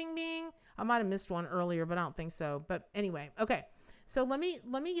 bing, bing, bing, bing. I might have missed one earlier, but I don't think so. But anyway, okay. So let me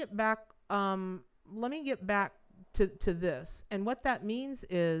get back. Let me get back to this, and what that means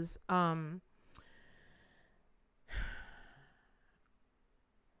is,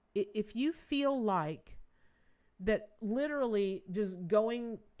 if you feel like that literally just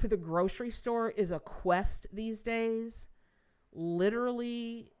going to the grocery store is a quest these days,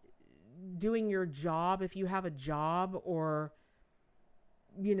 literally doing your job, if you have a job, or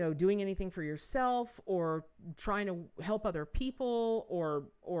doing anything for yourself or trying to help other people or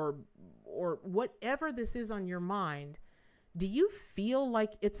whatever this is on your mind, do you feel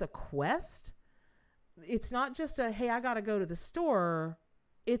like it's a quest? It's not just a, hey, I got to go to the store.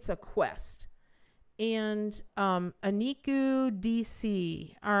 It's a quest. And Aniku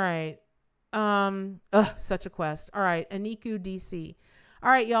DC. All right. Such a quest. All right. Aniku DC. All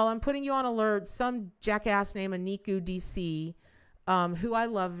right, y'all. I'm putting you on alert. Some jackass named Aniku DC, who I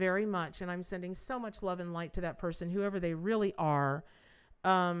love very much. And I'm sending so much love and light to that person, whoever they really are,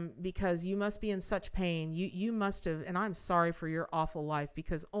 because you must be in such pain. You must have, and I'm sorry for your awful life,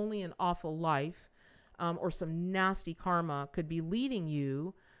 because only an awful life or some nasty karma could be leading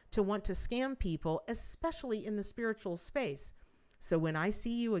you to want to scam people, especially in the spiritual space. So when I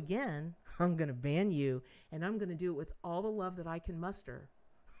see you again, I'm going to ban you, and I'm going to do it with all the love that I can muster.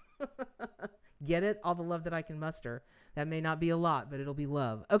 Get it? All the love that I can muster. That may not be a lot, but it'll be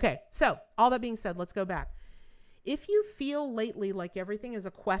love. Okay, so all that being said, let's go back. If you feel lately like everything is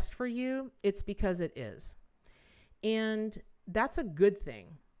a quest for you, it's because it is. And that's a good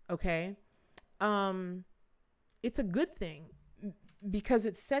thing, okay? It's a good thing because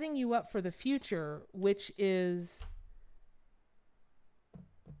it's setting you up for the future, which is,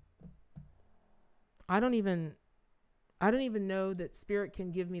 I don't even know that Spirit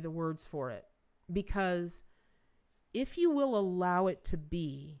can give me the words for it, because if you will allow it to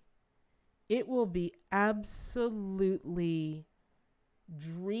be, it will be absolutely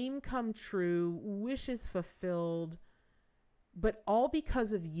dream come true, wishes fulfilled, but all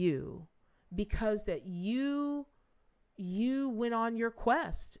because of you, because that you went on your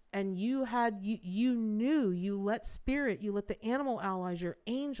quest and you knew, you let Spirit, you let the animal allies, your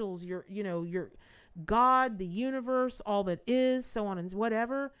angels, your God, the universe, all that is, so on and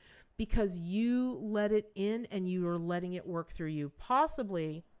whatever, because you let it in and you are letting it work through you,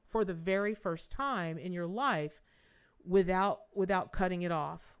 possibly for the very first time in your life, without cutting it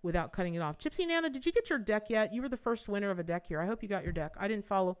off, Gypsy Nana, did you get your deck yet? You were the first winner of a deck here. I hope you got your deck. I didn't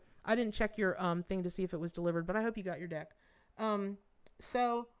check your thing to see if it was delivered, but I hope you got your deck.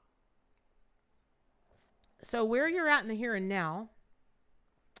 So where you're at in the here and now,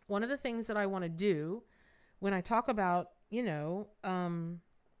 one of the things that I want to do when I talk about, the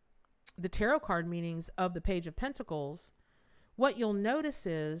tarot card meanings of the Page of Pentacles, what you'll notice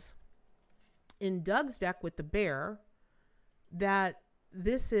is in Doug's deck with the bear, that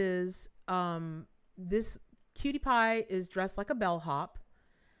this is, this cutie pie is dressed like a bellhop,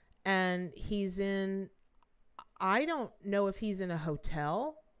 and he's in, I don't know if he's in a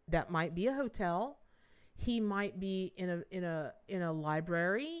hotel. That might be a hotel. He might be in a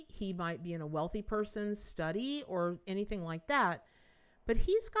library. He might be in a wealthy person's study or anything like that. But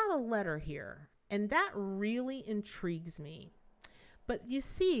he's got a letter here, and that really intrigues me. But you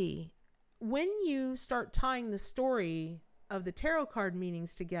see, when you start tying the story of the tarot card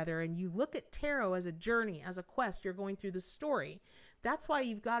meanings together, and you look at tarot as a journey, as a quest, you're going through the story. That's why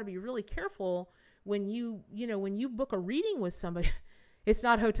you've got to be really careful when you book a reading with somebody. It's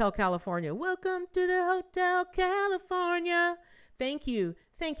not Hotel California. Welcome to the Hotel California. Thank you,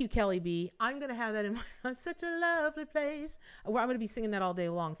 Kelly B. I'm going to have that in my, such a lovely place. I'm going to be singing that all day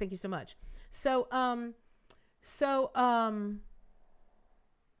long. Thank you so much.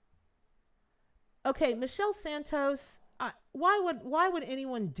 Okay, Michelle Santos, why would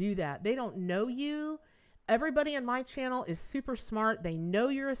anyone do that? They don't know you. Everybody on my channel is super smart. They know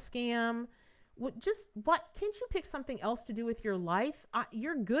you're a scam. Can't you pick something else to do with your life?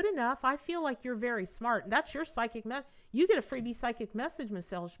 You're good enough. I feel like you're very smart. That's your psychic you get a freebie psychic message,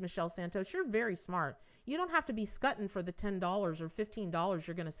 Michelle Santos. You're very smart. You don't have to be scutting for the $10 or $15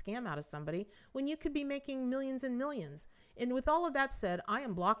 you're going to scam out of somebody when you could be making millions and millions. And with all of that said, I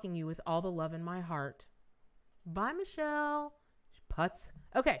am blocking you with all the love in my heart. Bye, Michelle. Putz.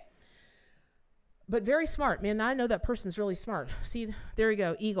 Okay. But very smart, man. I know that person's really smart. See, there you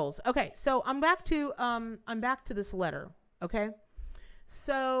go. Eagles. Okay. So I'm back to this letter. Okay.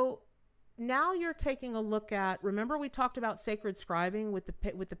 So now you're taking a look at, remember we talked about sacred scribing with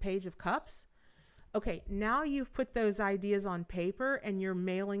the Page of Cups? Okay. Now you've put those ideas on paper and you're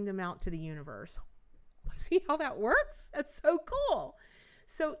mailing them out to the universe. See how that works? That's so cool.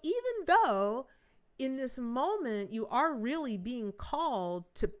 So even though in this moment, you are really being called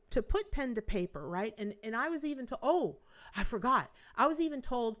to put pen to paper, right? And I was even told, I forgot. I was even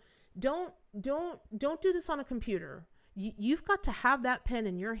told, don't do this on a computer. You've got to have that pen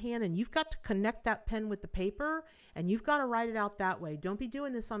in your hand, and you've got to connect that pen with the paper, and you've got to write it out that way. Don't be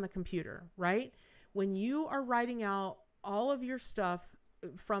doing this on the computer, right? When you are writing out all of your stuff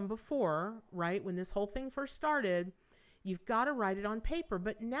from before, right? When this whole thing first started, You've got to write it on paper.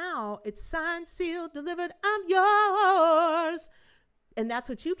 But now it's signed, sealed, delivered, I'm yours. And that's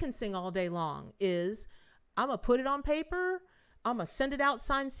what you can sing all day long is, I'm going to put it on paper. I'm going to send it out,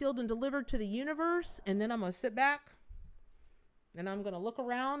 signed, sealed, and delivered to the universe. And then I'm going to sit back and I'm going to look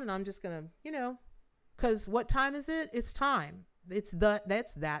around and I'm just going to, because what time is it? It's time.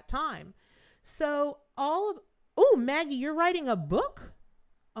 That's that time. So oh, Maggie, you're writing a book?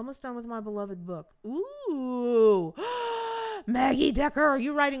 Almost done with my beloved book. Ooh, Maggie Decker, are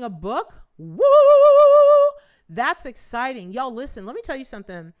you writing a book? Woo! That's exciting. Y'all, listen, let me tell you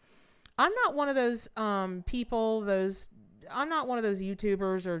something. I'm not one of those people, I'm not one of those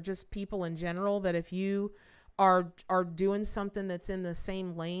YouTubers or just people in general that if you are doing something that's in the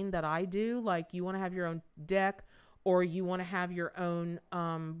same lane that I do, like you want to have your own deck or you want to have your own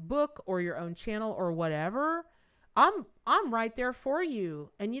book or your own channel or whatever, I'm right there for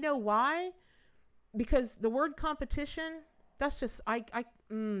you. And you know why? Because the word competition, that's just,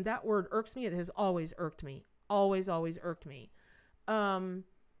 that word irks me. It has always irked me. Always irked me. There's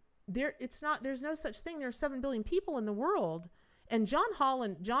no such thing. There's 7 billion people in the world. And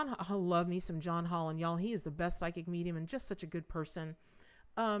I love me some John Holland, y'all. He is the best psychic medium and just such a good person.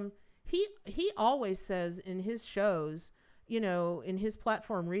 He always says in his shows, in his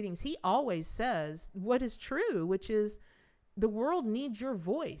platform readings, he always says what is true, which is the world needs your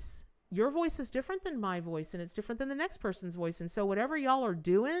voice. Your voice is different than my voice and it's different than the next person's voice. And so whatever y'all are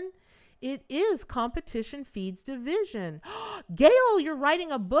doing, it is competition feeds division. Gail, you're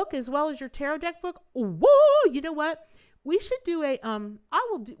writing a book as well as your tarot deck book. Whoa, you know what? We should do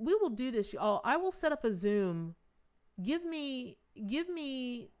we will do this, y'all. I will set up a Zoom. Give me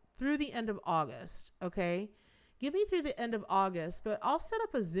through the end of August, okay? Give me through the end of August, but I'll set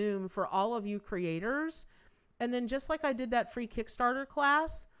up a Zoom for all of you creators. And then just like I did that free Kickstarter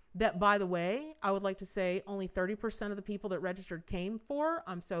class, that, by the way, I would like to say only 30% of the people that registered came for.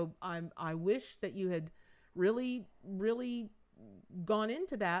 I wish that you had really, really gone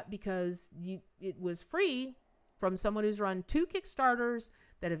into that because it was free from someone who's run 2 Kickstarters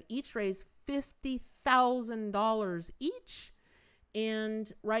that have each raised $50,000 each.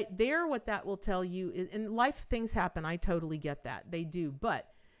 And right there, what that will tell you is, in life, things happen. I totally get that. They do. But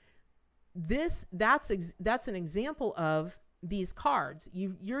that's an example of these cards.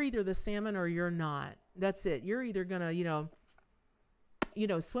 You're either the salmon or you're not. That's it. You're either going to,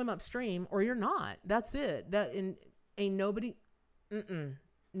 swim upstream or you're not. That's it. Nobody's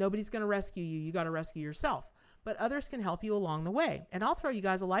going to rescue you. You got to rescue yourself. But others can help you along the way. And I'll throw you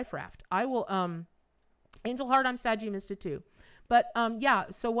guys a life raft. I will, Angel Heart, I'm sad you missed it too. But yeah,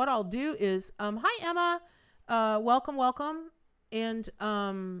 so what I'll do is, hi Emma, welcome. And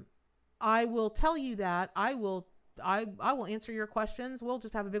I will tell you that I will answer your questions. We'll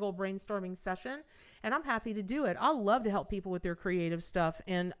just have a big old brainstorming session and I'm happy to do it. I love to help people with their creative stuff.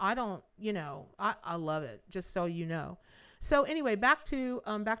 And I don't, I love it, just so you know. So anyway, back to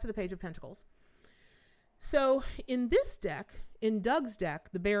the Page of Pentacles. So in this deck, in Doug's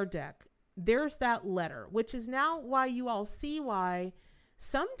deck, the bear deck, there's that letter, which is now why you all see why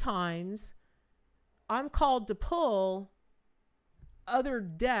sometimes I'm called to pull other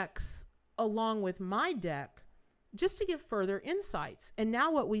decks along with my deck just to give further insights. And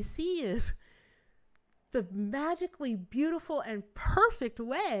now what we see is the magically beautiful and perfect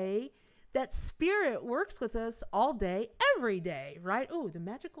way that spirit works with us all day, every day, right? Oh, the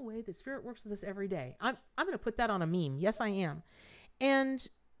magical way that spirit works with us every day. I'm going to put that on a meme. Yes, I am. And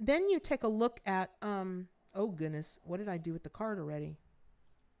then you take a look at, oh goodness, what did I do with the card already?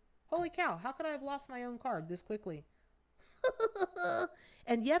 Holy cow, how could I have lost my own card this quickly?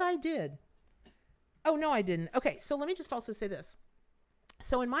 And yet I did. Oh, no, I didn't. Okay, so let me just also say this.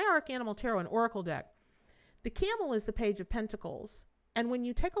 So in my Arc Animal Tarot and Oracle deck, the camel is the Page of Pentacles. And when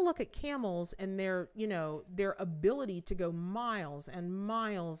you take a look at camels and their ability to go miles and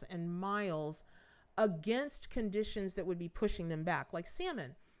miles and miles against conditions that would be pushing them back, like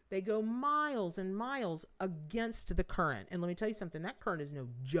salmon, they go miles and miles against the current. And let me tell you something, that current is no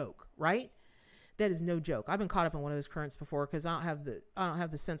joke, right? That is no joke. I've been caught up in one of those currents before because I don't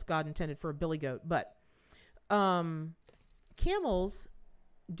have the sense God intended for a billy goat. But camels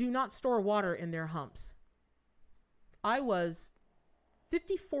do not store water in their humps. I was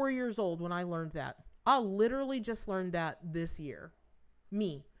 54 years old when I learned that. I literally just learned that this year.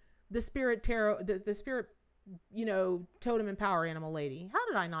 Me, the spirit tarot, the spirit, totem and power animal lady. How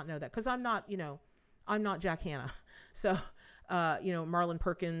did I not know that? Because I'm not Jack Hanna. So, Marlon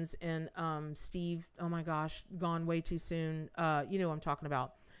Perkins and Steve, oh my gosh, gone way too soon. You know what I'm talking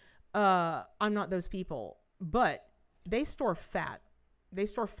about. I'm not those people, but they store fat. They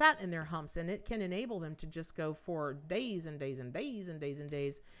store fat in their humps, and it can enable them to just go for days and days and days and days and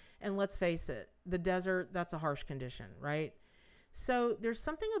days. And let's face it, the desert, that's a harsh condition, right? So there's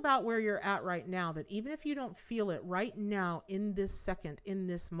something about where you're at right now that even if you don't feel it right now, in this second, in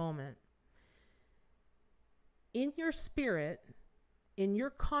this moment, in your spirit, in your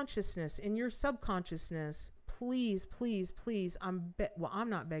consciousness, in your subconsciousness, please, please, please, I'm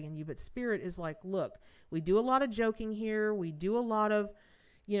not begging you, but spirit is like, look, we do a lot of joking here. We do a lot of,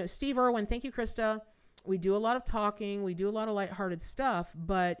 Steve Irwin, thank you, Krista. We do a lot of talking. We do a lot of lighthearted stuff,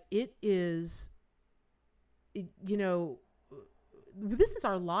 but it is, this is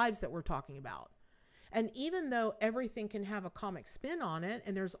our lives that we're talking about. And even though everything can have a comic spin on it,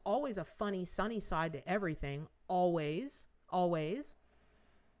 and there's always a funny, sunny side to everything, always,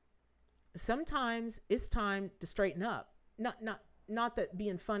 sometimes it's time to straighten up. Not that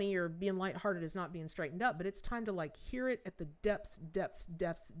being funny or being lighthearted is not being straightened up, but it's time to like hear it at the depths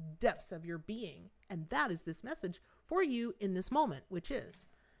of your being. And that is this message for you in this moment, which is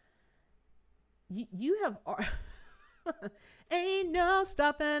you have ain't no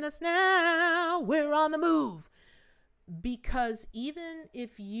stopping us now. We're on the move. Because even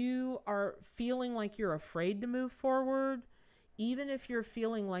if you are feeling like you're afraid to move forward, even if you're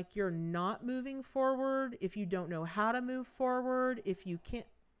feeling like you're not moving forward, if you don't know how to move forward, if you can't,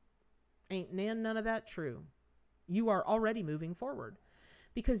 ain't none of that true. You are already moving forward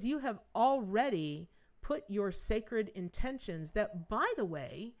because you have already put your sacred intentions that, by the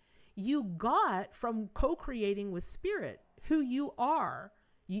way, you got from co-creating with spirit, who you are.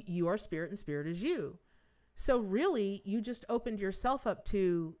 You are spirit and spirit is you. So really, you just opened yourself up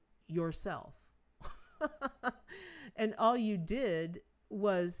to yourself. And all you did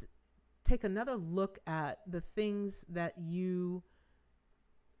was take another look at the things that you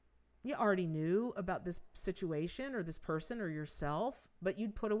already knew about this situation or this person or yourself, but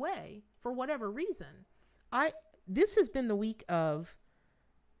you'd put away for whatever reason. This has been the week of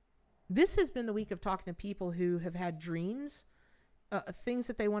talking to people who have had dreams, things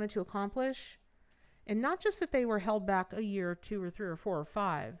that they wanted to accomplish. And not just that they were held back a year or 2 or 3 or 4 or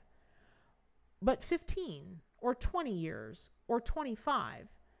 5, but 15 or 20 years or 25.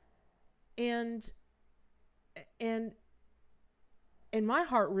 And my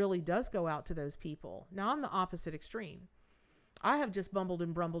heart really does go out to those people. Now I'm the opposite extreme. I have just bumbled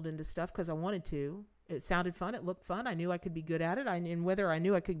and brumbled into stuff because I wanted to. It sounded fun. It looked fun. I knew I could be good at it. And whether I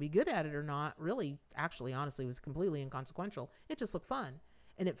knew I could be good at it or not, really, actually, honestly, was completely inconsequential. It just looked fun.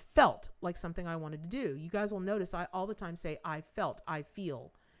 And it felt like something I wanted to do. You guys will notice I all the time say, I felt, I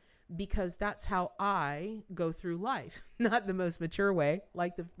feel, because that's how I go through life. Not the most mature way,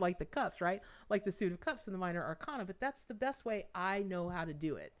 like the cups, right? Like the suit of cups in the minor arcana, but that's the best way I know how to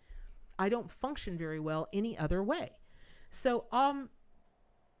do it. I don't function very well any other way. So, Emma,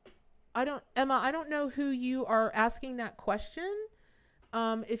 I don't know who you are asking that question.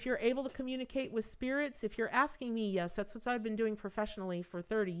 If you're able to communicate with spirits, if you're asking me, yes, that's what I've been doing professionally for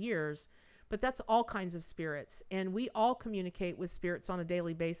 30 years, but that's all kinds of spirits. And we all communicate with spirits on a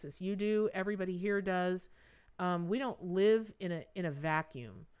daily basis. You do, everybody here does. We don't live in a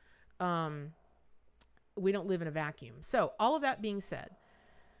vacuum. We don't live in a vacuum. So all of that being said,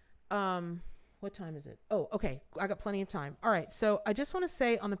 what time is it? Oh, okay. I got plenty of time. All right. So I just want to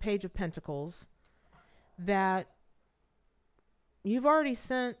say on the Page of Pentacles that you've already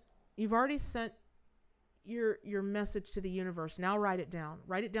sent your message to the universe. Now write it down.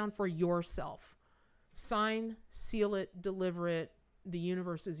 Write it down for yourself. Sign, seal it, deliver it. The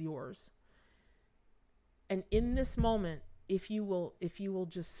universe is yours. And in this moment, if you will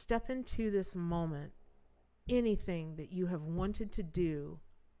just step into this moment, anything that you have wanted to do,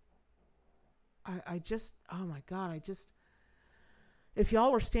 oh my God, if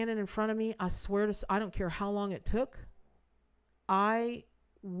y'all were standing in front of me, I swear I don't care how long it took, I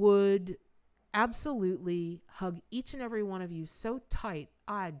would absolutely hug each and every one of you so tight,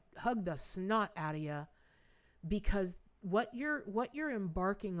 I'd hug the snot out of you, because what you're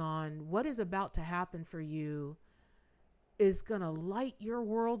embarking on, what is about to happen for you is going to light your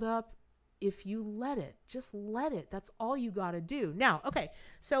world up if you let it. Just let it. That's all you got to do. Now, okay,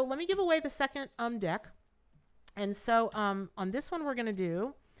 so let me give away the second deck. And so on this one we're going to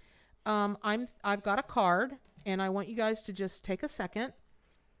do, I've got a card, and I want you guys to just take a second,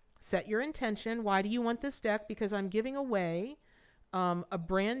 set your intention. Why do you want this deck? Because I'm giving away a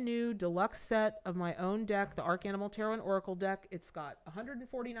brand new deluxe set of my own deck, the Arcanimal Tarot and Oracle deck. It's got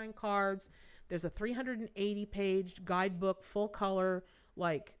 149 cards. There's a 380-page guidebook, full color.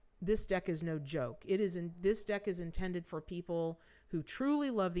 Like, this deck is no joke. This deck is intended for people who truly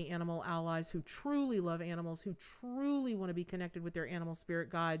love the animal allies, who truly love animals, who truly want to be connected with their animal spirit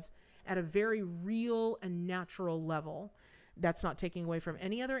guides at a very real and natural level. That's not taking away from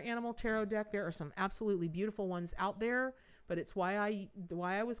any other animal tarot deck. There are some absolutely beautiful ones out there, but it's why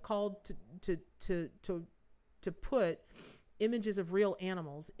I was called to put images of real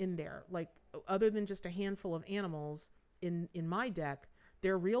animals in there. Like, other than just a handful of animals in my deck,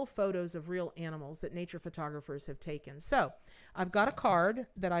 they're real photos of real animals that nature photographers have taken. So I've got a card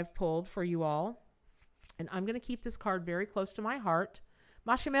that I've pulled for you all, and I'm going to keep this card very close to my heart.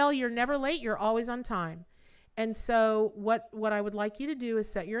 Machamel, you're never late. You're always on time. And so what I would like you to do is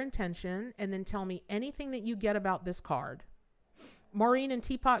set your intention and then tell me anything that you get about this card. Maureen and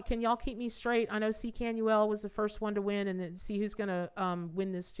Teapot, can y'all keep me straight? I know C. Canuel was the first one to win, and then see who's going to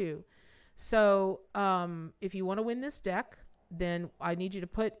win this too. So if you want to win this deck, then I need you to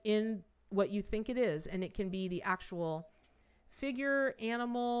put in what you think it is. And it can be the actual figure,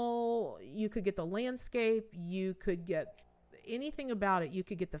 animal. You could get the landscape. You could get anything about it. You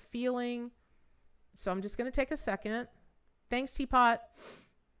could get the feeling. So I'm just going to take a second. Thanks, Teapot.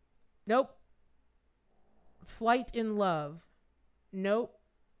 Nope. Flight in love. Nope.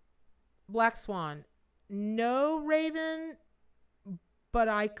 Black Swan. No, Raven. But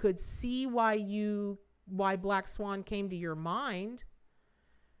I could see why Black Swan came to your mind.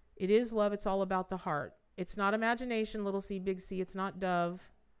 It is love. It's all about the heart. It's not imagination, little c, big C. It's not dove.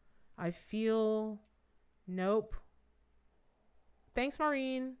 I feel. Nope. Thanks,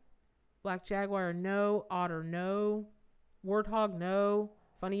 Maureen. Black Jaguar, no. Otter, no. Warthog, no.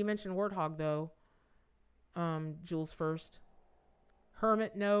 Funny you mentioned Warthog, though. Jules first.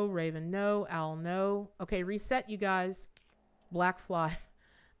 Hermit, no. Raven, no. Owl, no. Okay, reset, you guys. Black Fly.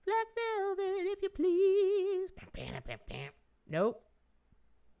 Black velvet, if you please. Bam, bam, bam, bam. Nope.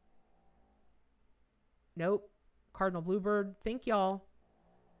 Nope. Cardinal Bluebird. Think, y'all.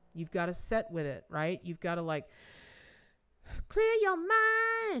 You've got to set with it, right? You've got to, like, clear your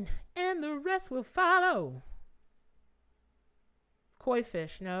mind and the rest will follow. Koi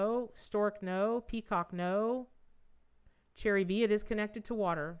fish, no. Stork, no. Peacock, no. Cherry bee, it is connected to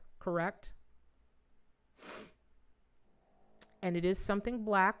water, correct? And it is something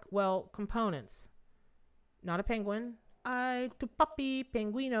black. Well, components. Not a penguin. I to puppy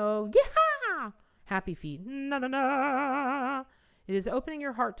penguino. Yeah! Happy feet. Na na na. It is opening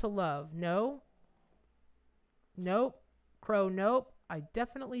your heart to love. No. Nope. Crow, nope. I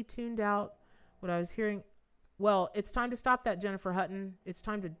definitely tuned out what I was hearing. Well, it's time to stop that, Jennifer Hutton. It's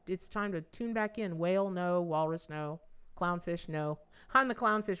time to tune back in. Whale, no. Walrus, no. Clownfish, no. I'm the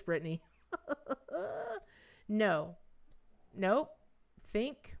clownfish, Brittany. No. Nope.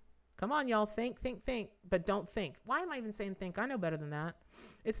 Think. Come on, y'all. Think. But don't think. Why am I even saying think? I know better than that.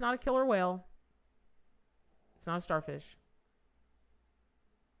 It's not a killer whale. It's not a starfish.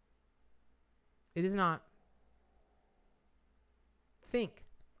 It is not. Think.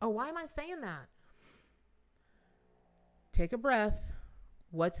 Oh, why am I saying that? Take a breath.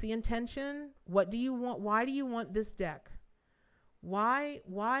 What's the intention? What do you want? Why do you want this deck? Why,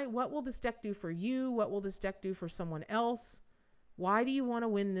 what will this deck do for you? What will this deck do for someone else? Why do you want to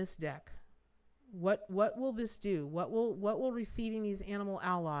win this deck? What will this do? What will receiving these animal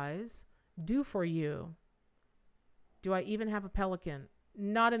allies do for you? Do I even have a pelican?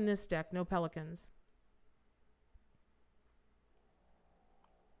 Not in this deck. No pelicans.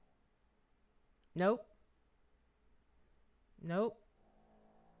 Nope. Nope.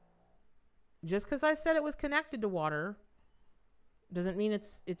 Just because I said it was connected to water doesn't mean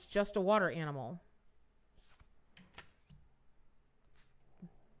it's just a water animal.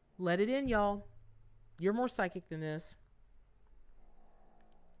 Let it in, y'all. You're more psychic than this.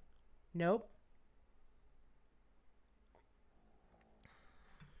 Nope.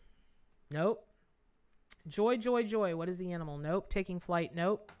 Nope. Joy, joy, joy. What is the animal? Nope. Taking flight.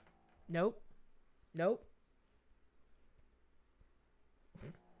 Nope. Nope. Nope.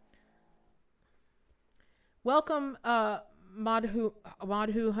 Welcome, Madhu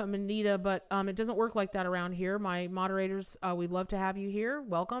Hamanita, but it doesn't work like that around here. My moderators, we'd love to have you here.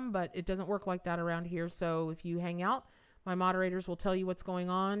 Welcome, but it doesn't work like that around here. So if you hang out, my moderators will tell you what's going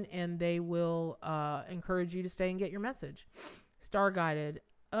on, and they will encourage you to stay and get your message. Star guided.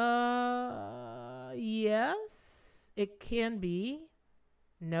 Yes, it can be.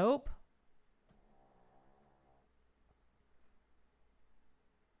 Nope.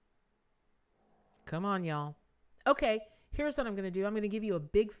 Come on, y'all. Okay, here's what I'm going to do. I'm going to give you a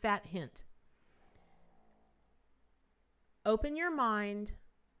big fat hint. Open your mind,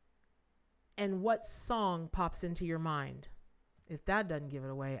 and what song pops into your mind? If that doesn't give it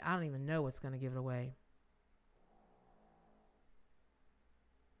away, I don't even know what's going to give it away.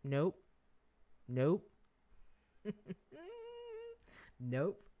 Nope. Nope.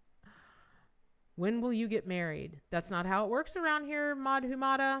 Nope. When will you get married? That's not how it works around here,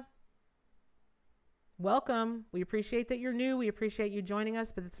 Madhumata. Welcome. We appreciate that you're new. We appreciate you joining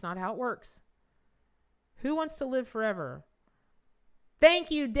us, but it's not how it works. Who wants to live forever?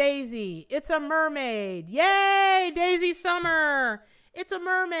 Thank you, Daisy. It's a mermaid. Yay, Daisy Summer. It's a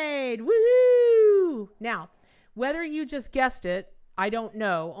mermaid. Woohoo! Now, whether you just guessed it, I don't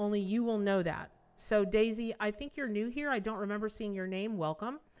know. Only you will know that. So, Daisy, I think you're new here. I don't remember seeing your name.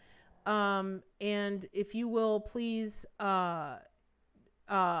 Welcome. And if you will please, oh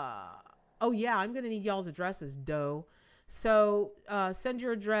yeah, I'm going to need y'all's addresses, dough. So, send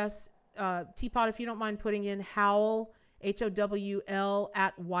your address, Teapot, if you don't mind putting in Howl, HOWL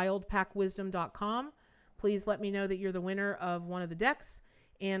at wildpackwisdom.com. Please let me know that you're the winner of one of the decks.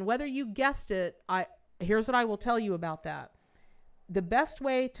 And whether you guessed it, here's what I will tell you about that. The best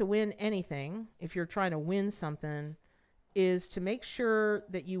way to win anything, if you're trying to win something, is to make sure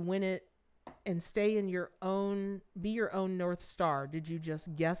that you win it and stay in your own, be your own North Star. Did you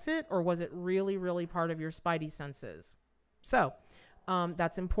just guess it, or was it really, really part of your spidey senses? So,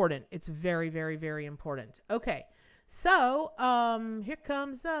 that's important. It's very, very, very important. Okay. So, here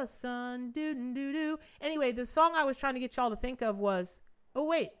comes the sun. Doo-doo-doo-doo. Anyway, the song I was trying to get y'all to think of was, oh,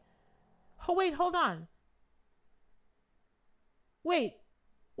 wait, hold on. Wait,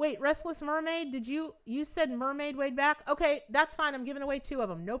 Restless Mermaid, you said mermaid way back? Okay, that's fine. I'm giving away 2 of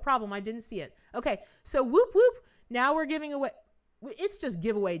them. No problem. I didn't see it. Okay, so whoop, whoop. Now we're giving away. It's just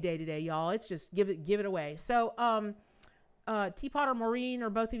giveaway day today, y'all. It's just give it away. So, Teapot or Maureen or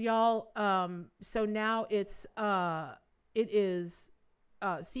both of y'all. So now it is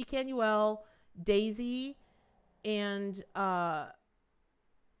C. Canuel, Daisy, and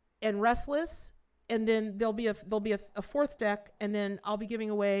Restless. And then there'll be a 4th deck, and then I'll be giving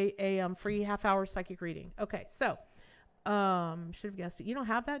away a free half-hour psychic reading. Okay, so should have guessed it. You don't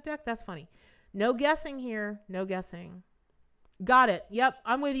have that deck? That's funny. No guessing here. No guessing. Got it. Yep,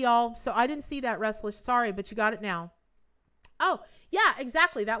 I'm with y'all. So I didn't see that, Restless. Sorry, but you got it now. Oh, yeah,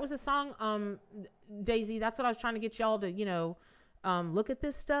 exactly. That was a song, Daisy. That's what I was trying to get y'all to, look at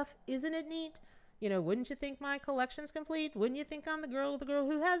this stuff. Isn't it neat? Wouldn't you think my collection's complete? Wouldn't you think I'm the girl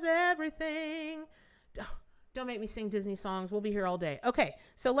who has everything? Don't make me sing Disney songs. We'll be here all day. Okay,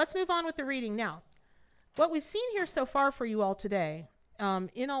 so let's move on with the reading now. What we've seen here so far for you all today,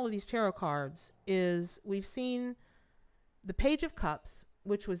 in all of these tarot cards, is we've seen the Page of Cups,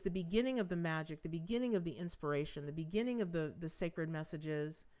 which was the beginning of the magic, the beginning of the inspiration, the beginning of the sacred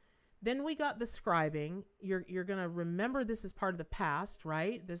messages. Then we got the scribing. You're going to remember this is part of the past,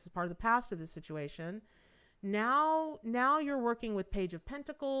 right? This is part of the past of the situation. Now you're working with Page of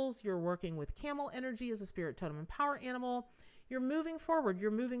Pentacles. You're working with camel energy as a spirit totem and power animal. You're moving forward.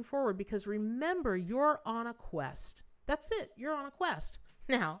 You're moving forward because remember, you're on a quest. That's it. You're on a quest.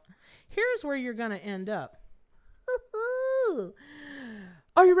 Now, here's where you're going to end up.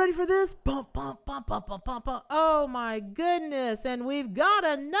 Are you ready for this? Bump, bump, bump, bump, bump, bump, bump. Oh my goodness. And we've got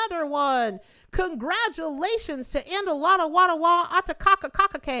another one. Congratulations to Andalata Wadawa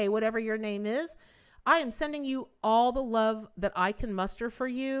Atakaka, whatever your name is. I am sending you all the love that I can muster for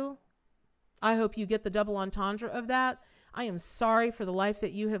you. I hope you get the double entendre of that. I am sorry for the life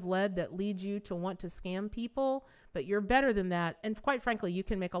that you have led that leads you to want to scam people, but you're better than that. And quite frankly, you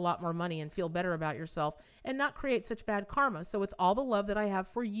can make a lot more money and feel better about yourself and not create such bad karma. So with all the love that I have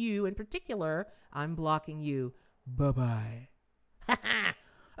for you in particular, I'm blocking you. Bye-bye.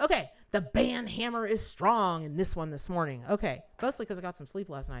 Okay, the band hammer is strong in this one this morning. Okay, mostly because I got some sleep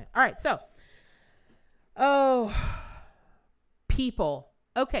last night. All right, so, people.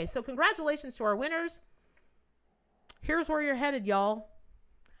 Okay, so congratulations to our winners. Here's where you're headed, y'all.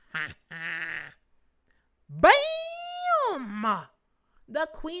 Bam! The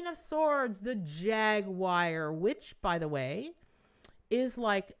Queen of Swords, the Jaguar, which, by the way, is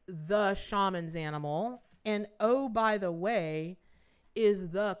like the shaman's animal. And oh, by the way, is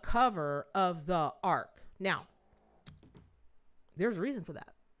the cover of the Ark. Now, there's a reason for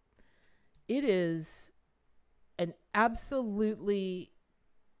that. It is an absolutely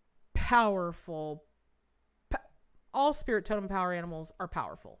powerful. All spirit totem power animals are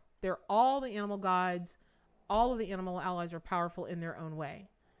powerful. They're all the animal guides. All of the animal allies are powerful in their own way.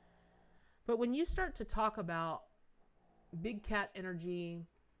 But when you start to talk about big cat energy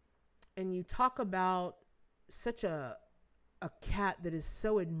and you talk about such a cat that is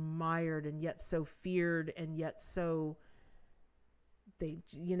so admired and yet so feared and yet so,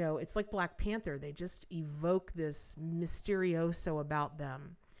 it's like Black Panther. They just evoke this mysterioso about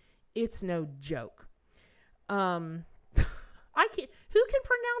them. It's no joke. Who can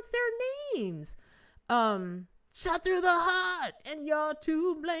pronounce their names. Shot through the heart and you're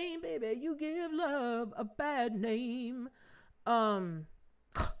to blame, baby. You give love a bad name.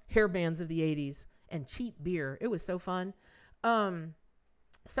 Hair bands of the 80s and cheap beer. It was so fun.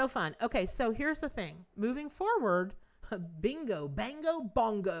 So fun. Okay, so here's the thing. Moving forward, bingo, bango,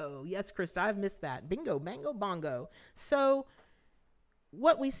 bongo. Yes, Krista, I've missed that. Bingo, bango, bongo. So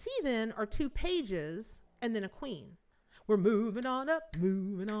what we see then are 2 pages and then a queen. We're moving on up,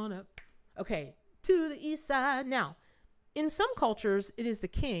 moving on up. Okay, to the east side. Now, in some cultures, it is the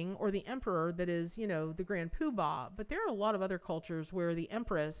king or the emperor that is, you know, the grand poobah. But there are a lot of other cultures where the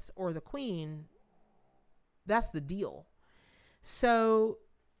empress or the queen, that's the deal. So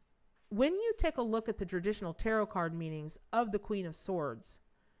when you take a look at the traditional tarot card meanings of the Queen of Swords,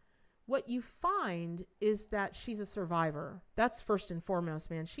 what you find is that she's a survivor. That's first and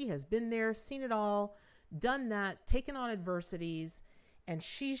foremost, man. She has been there, seen it all, done that, taken on adversities, and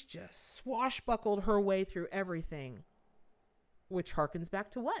she's just swashbuckled her way through everything, which harkens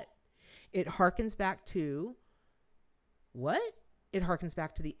back to what? It harkens back to what? It harkens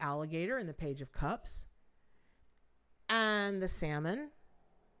back to the alligator in the Page of Cups and the salmon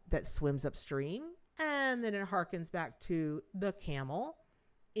that swims upstream. And then it harkens back to the camel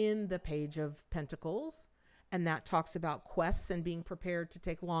in the Page of Pentacles. And that talks about quests and being prepared to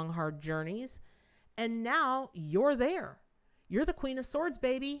take long, hard journeys. And now you're there. You're the Queen of Swords,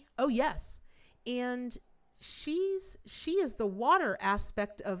 baby. Oh, yes. And she is the water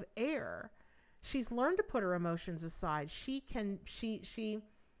aspect of air. She's learned to put her emotions aside. She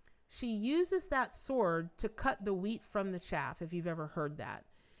uses that sword to cut the wheat from the chaff, if you've ever heard that.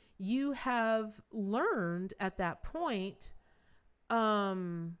 You have learned at that point, a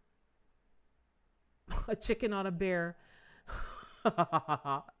chicken on a bear.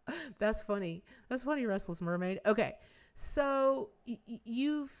 That's funny. That's funny, Restless Mermaid. Okay. So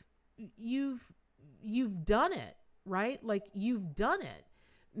you've done it, right? Like you've done it,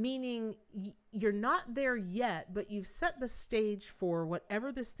 meaning you're not there yet, but you've set the stage for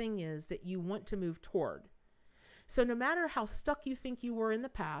whatever this thing is that you want to move toward. So no matter how stuck you think you were in the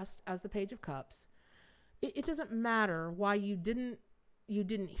past as the Page of Cups, it doesn't matter why you didn't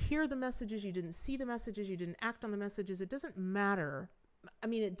hear the messages, you didn't see the messages, you didn't act on the messages. It doesn't matter. I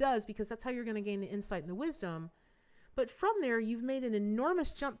mean, it does, because that's how you're going to gain the insight and the wisdom. But from there, you've made an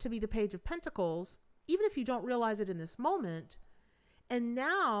enormous jump to be the Page of Pentacles, even if you don't realize it in this moment. And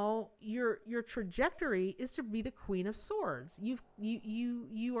now your trajectory is to be the Queen of Swords.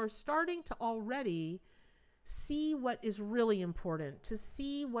 You are starting to already see what is really important, to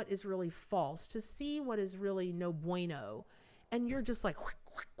see what is really false, to see what is really no bueno. And you're just like,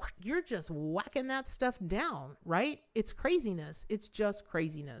 you're just whacking that stuff down, right? It's craziness. It's just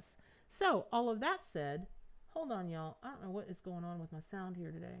craziness. So all of that said, hold on, y'all. I don't know what is going on with my sound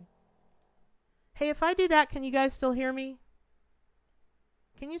here today. Hey, if I do that, can you guys still hear me?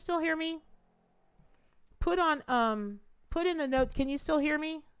 Can you still hear me? Put in the notes. Can you still hear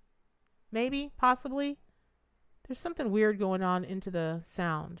me? Maybe, possibly. There's something weird going on into the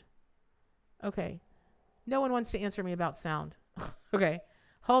sound. Okay. No one wants to answer me about sound. Okay.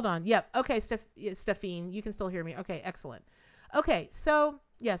 Hold on. Yep. Okay, Stephine, you can still hear me. Okay, excellent. Okay, so,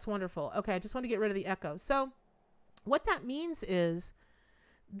 yes, wonderful. Okay, I just want to get rid of the echo. So, what that means is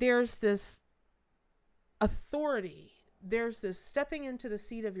there's this authority. There's this stepping into the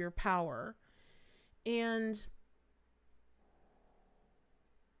seat of your power. And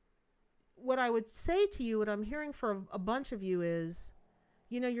what I would say to you, what I'm hearing for a bunch of you is,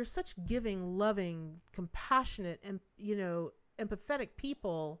 you know, you're such giving, loving, compassionate, and, you know, empathetic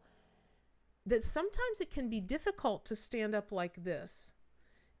people that sometimes it can be difficult to stand up like this,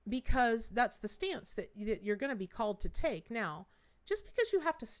 because that's the stance that you're going to be called to take. Now, just because you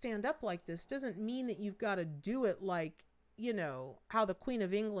have to stand up like this doesn't mean that you've got to do it like, you know, how the Queen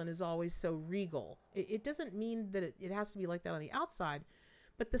of England is always so regal. It doesn't mean that it has to be like that on the outside,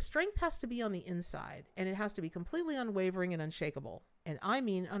 but the strength has to be on the inside, and it has to be completely unwavering and unshakable. And I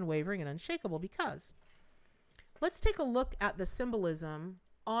mean unwavering and unshakable, because let's take a look at the symbolism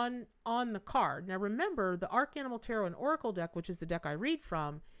on the card. Now remember, the Arcanimal Tarot and Oracle deck, which is the deck I read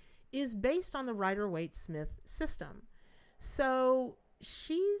from, is based on the Rider-Waite-Smith system. So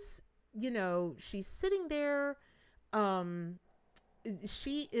she's, you know, she's sitting there.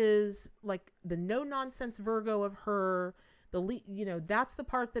 She is like the no-nonsense Virgo of her. You know, that's the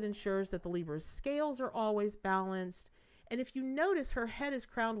part that ensures that the Libra's scales are always balanced. And if you notice, her head is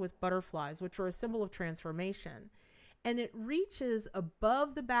crowned with butterflies, which are a symbol of transformation. And it reaches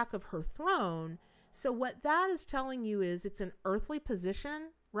above the back of her throne. So what that is telling you is it's an earthly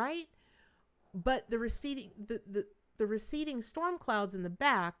position, right? But the the receding storm clouds in the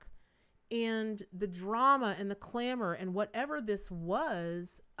back and the drama and the clamor and whatever this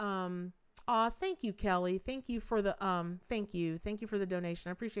was. Thank you, Kelly. Thank you for the thank you for the donation.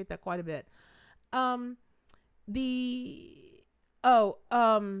 I appreciate that quite a bit. The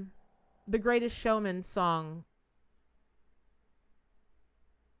Greatest Showman song.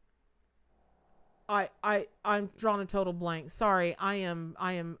 I'm drawing a total blank. Sorry, I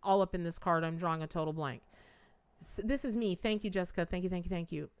am all up in this card. I'm drawing a total blank. This is me. Thank you, Jessica. Thank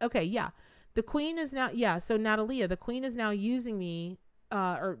you. Okay, yeah. The queen is now, yeah, so Natalia, the queen is now using me,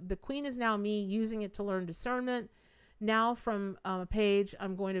 or the queen is now me using it to learn discernment. Now from a page,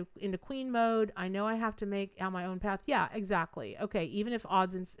 I'm going into queen mode. I know I have to make out my own path. Yeah, exactly. Okay, even if the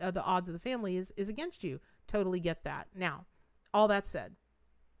odds of the family is against you. Totally get that. Now, all that said,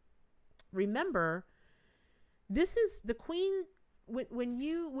 remember, this is the queen. When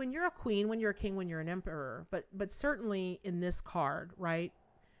you're a queen, when you're a king, when you're an emperor, but certainly in this card, right?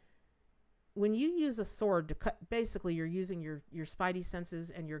 When you use a sword to cut, basically you're using your spidey senses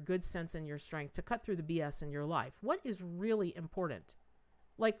and your good sense and your strength to cut through the BS in your life. What is really important?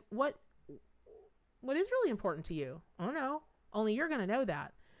 Like what is really important to you? I don't know. Only you're going to know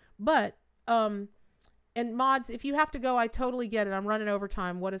that. But, and mods, if you have to go, I totally get it. I'm running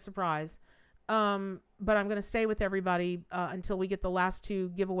overtime. What a surprise. But I'm going to stay with everybody until we get the last two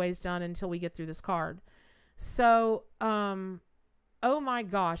giveaways done, until we get through this card. So, oh my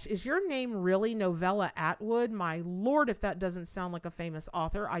gosh, is your name really Novella Atwood? My Lord, if that doesn't sound like a famous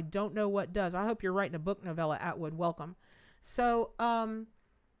author, I don't know what does. I hope you're writing a book, Novella Atwood. Welcome. So,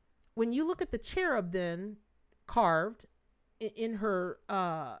 when you look at the cherub then carved in her,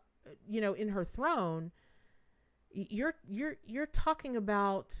 in her throne, you're talking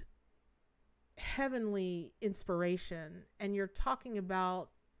about heavenly inspiration, and you're talking about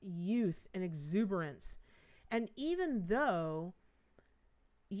youth and exuberance. And even though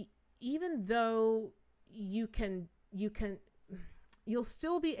you'll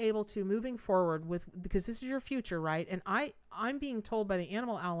still be able to, moving forward with, because this is your future, right? And I'm being told by the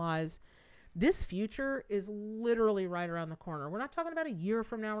animal allies, this future is literally right around the corner. We're not talking about a year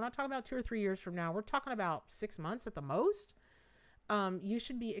from now. We're not talking about 2 or 3 years from now. We're talking about 6 months at the most. You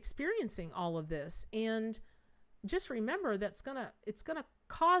should be experiencing all of this. And just remember it's gonna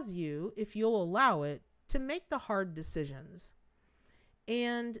cause you, if you'll allow it, to make the hard decisions.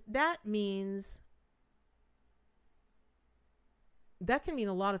 And that can mean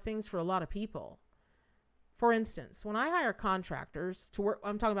a lot of things for a lot of people. For instance, when I hire contractors to work,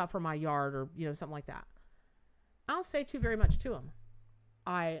 I'm talking about for my yard or, something like that, I don't say too very much to them.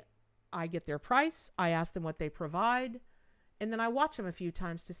 I get their price. I ask them what they provide. And then I watch them a few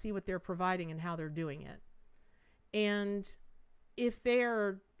times to see what they're providing and how they're doing it. And if they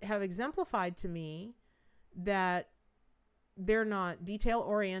have exemplified to me that they're not detail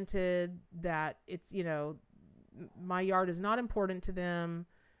oriented, that it's, my yard is not important to them,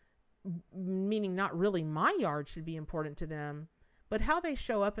 meaning not really my yard should be important to them, but how they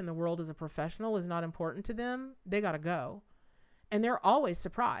show up in the world as a professional is not important to them, they got to go. And they're always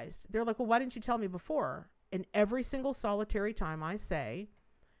surprised. They're like, well, why didn't you tell me before? And every single solitary time I say,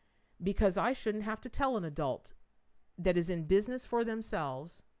 because I shouldn't have to tell an adult that is in business for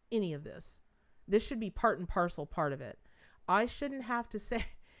themselves any of this. This should be part and parcel part of it. I shouldn't have to say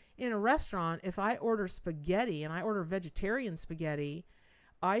in a restaurant, if I order spaghetti and I order vegetarian spaghetti,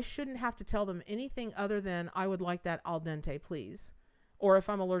 I shouldn't have to tell them anything other than I would like that al dente, please. Or if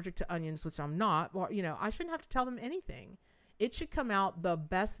I'm allergic to onions, which I'm not, I shouldn't have to tell them anything. It should come out the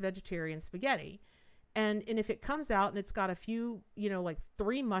best vegetarian spaghetti. And if it comes out and it's got a few, like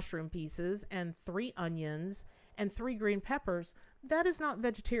 3 mushroom pieces and 3 onions and 3 green peppers, that is not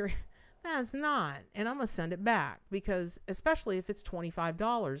vegetarian. That's not. And I'm going to send it back, because especially if it's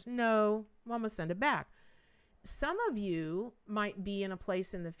 $25. No, I'm going to send it back. Some of you might be in a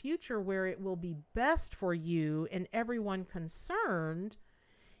place in the future where it will be best for you and everyone concerned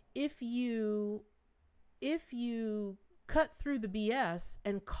if you cut through the BS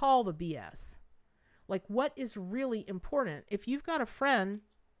and call the BS. Like, what is really important? If you've got a friend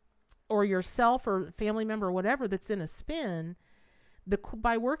or yourself or family member or whatever that's in a spin,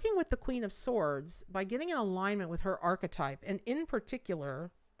 by working with the Queen of Swords, by getting in alignment with her archetype, and in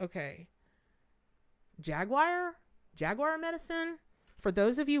particular, Jaguar medicine, for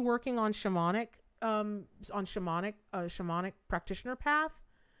those of you working on shamanic practitioner path,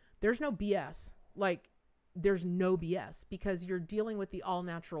 there's no BS. There's no BS, because you're dealing with the all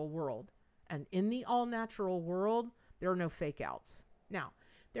natural world. And in the all natural world, there are no fake outs. Now,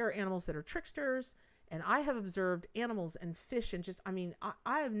 there are animals that are tricksters And I have observed animals and fish and just, I mean,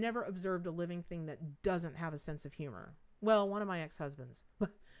 I have never observed a living thing that doesn't have a sense of humor. Well, one of my ex-husbands,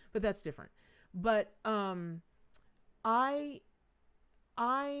 but that's different. But when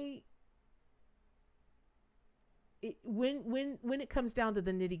it comes down to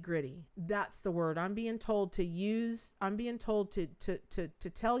the nitty gritty, that's the word I'm being told to use. I'm being told to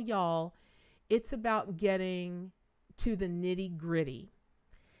tell y'all it's about getting to the nitty gritty.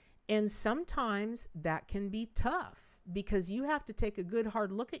 And sometimes that can be tough because you have to take a good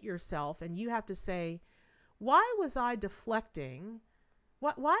hard look at yourself and you have to say, why was I deflecting?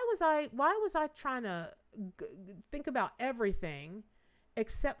 Why was I trying to think about everything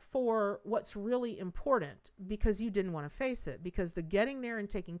except for what's really important? Because you didn't want to face it, because the getting there and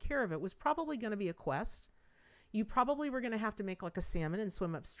taking care of it was probably going to be a quest. You probably were going to have to make like a salmon and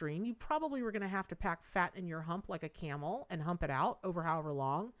swim upstream. You probably were going to have to pack fat in your hump like a camel and hump it out over however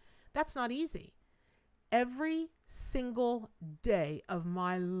long. That's not easy. Every single day of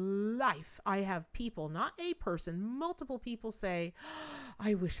my life, I have people, not a person, multiple people say,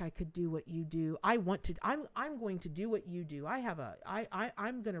 I wish I could do what you do. I'm going to do what you do. I'm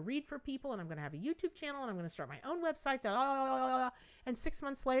going to read for people, and I'm going to have a YouTube channel, and I'm going to start my own websites. And 6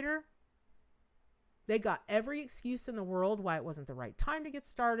 months later, they got every excuse in the world why it wasn't the right time to get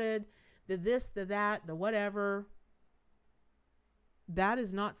started, the this, the that, the whatever. That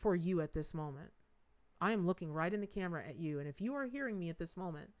is not for you at this moment. I am looking right in the camera at you. And if you are hearing me at this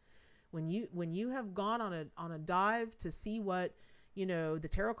moment, when you have gone on a dive to see what, the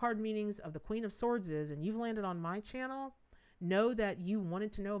tarot card meanings of the Queen of Swords is, and you've landed on my channel, know that you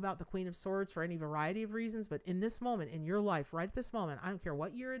wanted to know about the Queen of Swords for any variety of reasons. But in this moment, in your life, right at this moment, I don't care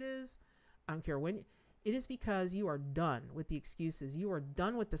what year it is. I don't care when. It is because you are done with the excuses. You are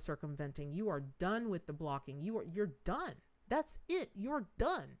done with the circumventing. You are done with the blocking. You're done. That's it. You're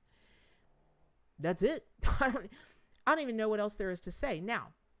done. That's it. I don't even know what else there is to say. Now,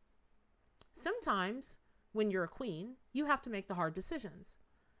 sometimes when you're a queen, you have to make the hard decisions.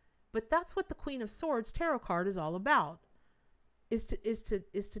 But that's what the Queen of Swords tarot card is all about. Is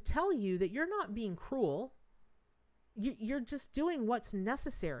to tell you that you're not being cruel. You're just doing what's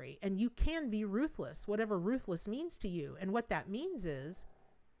necessary, and you can be ruthless, whatever ruthless means to you. And what that means is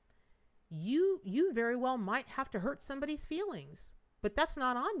you very well might have to hurt somebody's feelings. But that's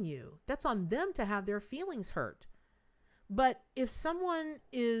not on you. That's on them to have their feelings hurt. But if someone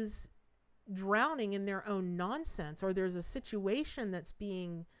is drowning in their own nonsense, or there's a situation that's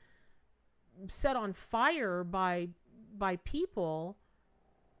being set on fire by people,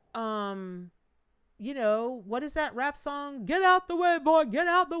 what is that rap song? Get out the way, boy, get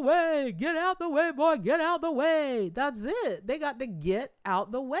out the way. Get out the way, boy, get out the way. That's it. They got to get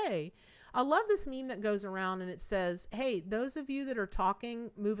out the way. I love this meme that goes around and it says, hey, those of you that are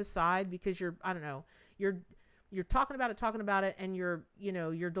talking, move aside because you're talking about it and you're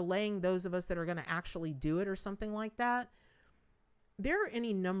delaying those of us that are going to actually do it or something like that. There are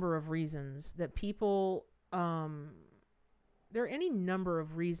any number of reasons that people,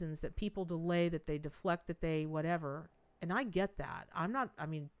 delay, that they deflect, that they whatever. And I get that.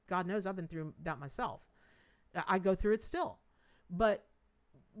 God knows I've been through that myself. I go through it still, but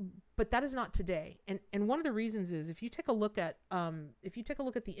that is not today. And one of the reasons is if you take a look at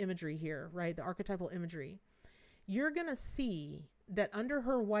the imagery here, right, the archetypal imagery, you're going to see that under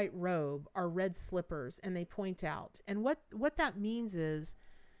her white robe are red slippers, and they point out. And what that means is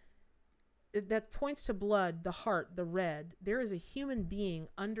that points to blood, the heart, the red. There is a human being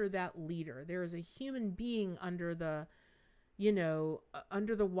under that leader. There is a human being under the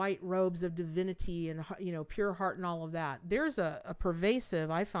white robes of divinity and, pure heart and all of that. There's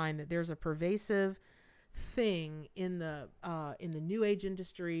I find that there's a pervasive thing in the New Age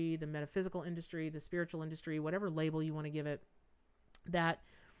industry, the metaphysical industry, the spiritual industry, whatever label you want to give it, that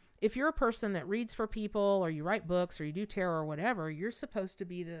if you're a person that reads for people, or you write books, or you do tarot or whatever, you're supposed to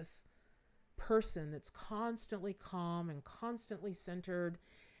be this person that's constantly calm and constantly centered,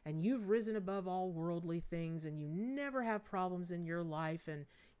 and you've risen above all worldly things, and you never have problems in your life. And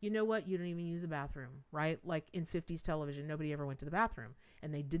you know what? You don't even use a bathroom, right? Like in 50s television, nobody ever went to the bathroom,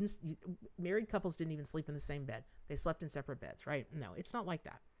 and married couples didn't even sleep in the same bed. They slept in separate beds, right? No, it's not like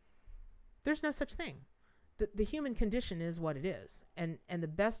that. There's no such thing. The human condition is what it is. And the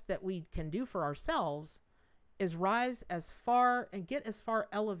best that we can do for ourselves is rise as far and get as far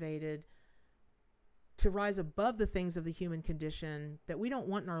elevated to rise above the things of the human condition that we don't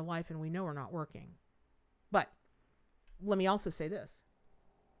want in our life and we know are not working. But let me also say this.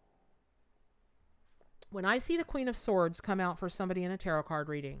 When I see the Queen of Swords come out for somebody in a tarot card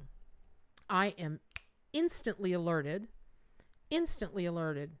reading, I am instantly alerted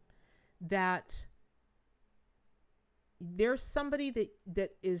that there's somebody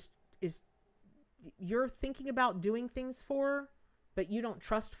that is you're thinking about doing things for, but you don't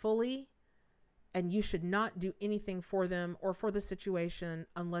trust fully, and you should not do anything for them or for the situation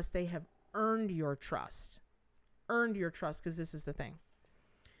unless they have earned your trust. Earned your trust, because this is the thing.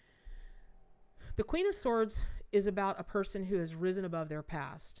 The Queen of Swords is about a person who has risen above their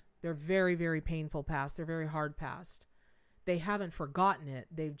past. Their very, very painful past. Their very hard past. They haven't forgotten it.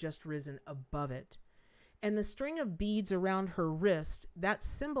 They've just risen above it. And the string of beads around her wrist, that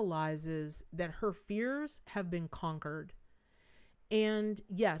symbolizes that her fears have been conquered. And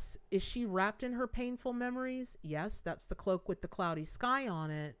yes, is she wrapped in her painful memories? Yes, that's the cloak with the cloudy sky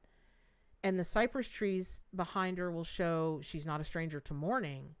on it. And the cypress trees behind her will show she's not a stranger to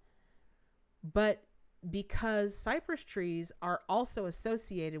mourning. But because cypress trees are also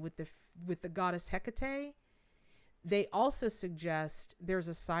associated with the goddess Hecate, they also suggest there's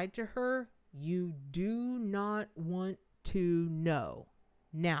a side to her you do not want to know.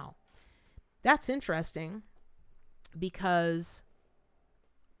 Now, that's interesting because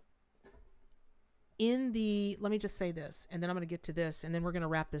let me just say this, and then I'm going to get to this, and then we're going to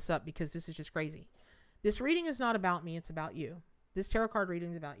wrap this up because this is just crazy. This reading is not about me. It's about you. This tarot card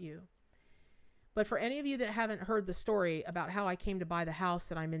reading is about you. But for any of you that haven't heard the story about how I came to buy the house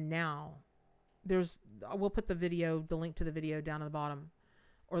that I'm in now, we'll put the link to the video down at the bottom,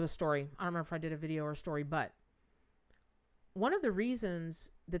 or the story. I don't remember if I did a video or a story, but one of the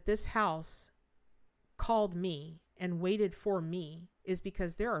reasons that this house called me and waited for me is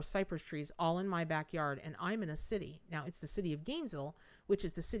because there are cypress trees all in my backyard, and I'm in a city. Now, it's the city of Gainesville, which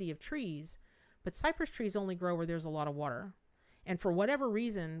is the city of trees, but cypress trees only grow where there's a lot of water. And for whatever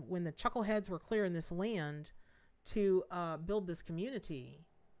reason, when the chuckleheads were clearing this land to build this community,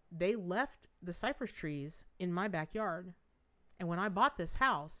 they left the cypress trees in my backyard. And when I bought this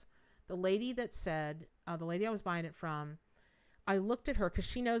house, the lady I was buying it from, I looked at her because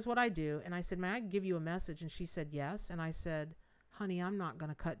she knows what I do. And I said, may I give you a message? And she said, yes. And I said, honey, I'm not going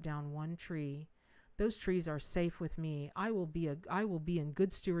to cut down one tree. Those trees are safe with me. I will be in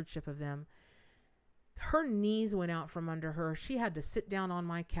good stewardship of them. Her knees went out from under her. She had to sit down on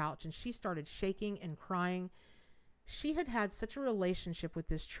my couch and she started shaking and crying. She had had such a relationship with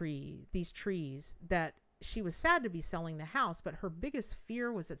these trees, that she was sad to be selling the house, but her biggest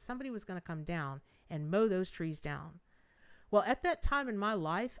fear was that somebody was going to come down and mow those trees down. Well, at that time in my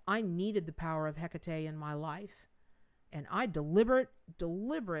life, I needed the power of Hecate in my life. And I deliberate,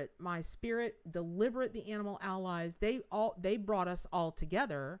 my spirit, the animal allies, they brought us all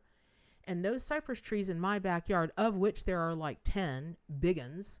together. And those cypress trees in my backyard, of which there are like 10 big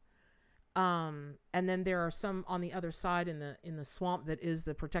ones, and then there are some on the other side in the swamp that is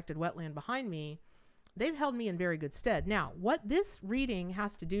the protected wetland behind me, they've held me in very good stead. Now, what this reading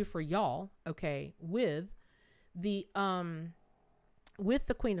has to do for y'all, okay, with the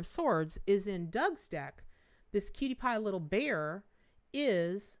Queen of Swords is in Doug's deck. This cutie pie little bear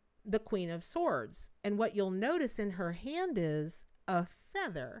is the Queen of Swords. And what you'll notice in her hand is a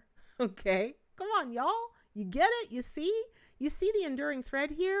feather. Okay, come on, y'all. You get it? You see the enduring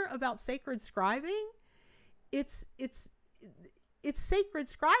thread here about sacred scribing? It's sacred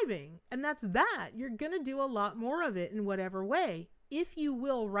scribing, and that's that. You're going to do a lot more of it in whatever way, if you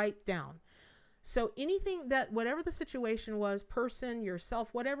will write down. So whatever the situation was, person,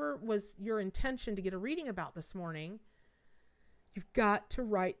 yourself, whatever was your intention to get a reading about this morning, you've got to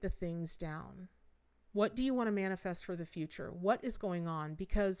write the things down. What do you want to manifest for the future? What is going on?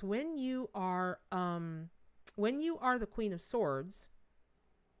 Because when you are the Queen of Swords,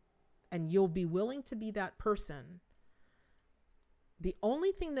 and you'll be willing to be that person, the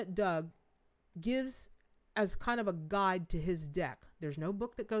only thing that Doug gives as kind of a guide to his deck, there's no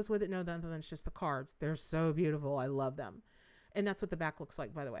book that goes with it, no, other than it's just the cards. They're so beautiful. I love them. And that's what the back looks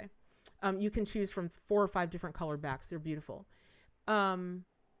like, by the way. You can choose from 4 or 5 different colored backs. They're beautiful.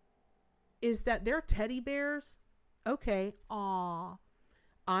 Is that they're teddy bears? Okay. Aw.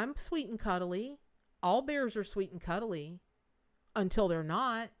 I'm sweet and cuddly. All bears are sweet and cuddly until they're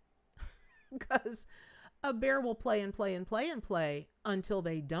not. Because a bear will play and play and play and play until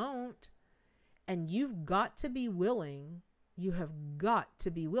they don't. And you've got to be willing. You have got to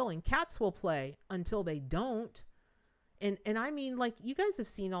be willing. Cats will play until they don't. And I mean, like, you guys have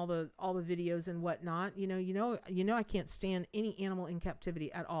seen all the videos and whatnot. You know, I can't stand any animal in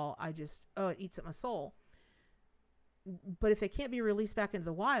captivity at all. It eats at my soul. But if they can't be released back into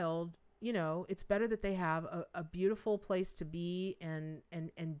the wild, it's better that they have a beautiful place to be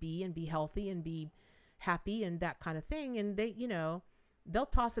and be healthy and be happy and that kind of thing. And they, they'll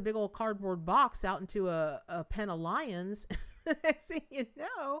toss a big old cardboard box out into a pen of lions Next thing you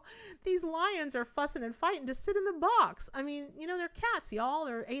know, these lions are fussing and fighting to sit in the box. I mean, you know, they're cats, y'all.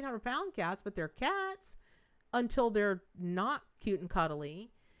 They're 800-pound cats, but they're cats until they're not cute and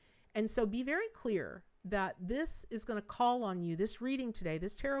cuddly. And so be very clear that this is going to call on you. This reading today,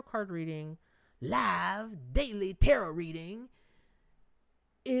 this tarot card reading, live daily tarot reading,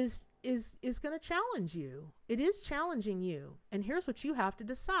 is going to challenge you. It is challenging you. And here's what you have to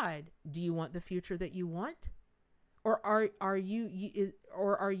decide. Do you want the future that you want? Or are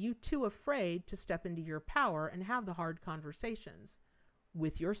you too afraid to step into your power and have the hard conversations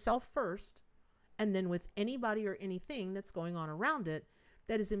with yourself first, and then with anybody or anything that's going on around it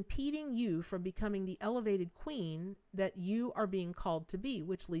that is impeding you from becoming the elevated queen that you are being called to be?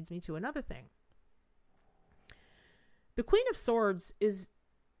 Which leads me to another thing. The Queen of Swords is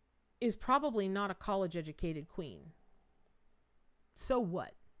probably not a college educated queen. So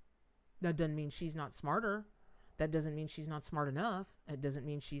what? That doesn't mean she's not smarter. That doesn't mean she's not smart enough. It doesn't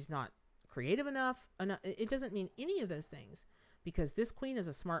mean she's not creative enough. It doesn't mean any of those things, because this queen is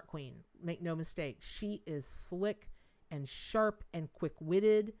a smart queen. Make no mistake. She is slick and sharp and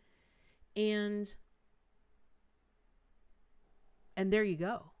quick-witted. And there you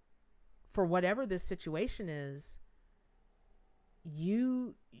go. For whatever this situation is,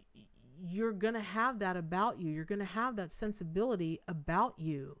 you're going to have that about you. You're going to have that sensibility about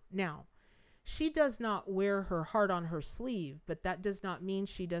you. Now, she does not wear her heart on her sleeve, but that does not mean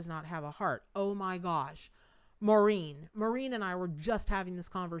she does not have a heart. Oh my gosh. Maureen and I were just having this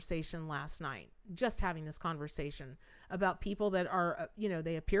conversation last night, about people that are,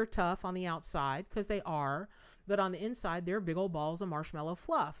 they appear tough on the outside because they are, but on the inside, they're big old balls of marshmallow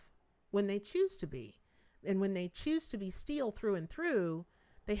fluff when they choose to be. And when they choose to be steel through and through,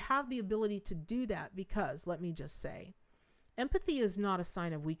 they have the ability to do that because, let me just say, empathy is not a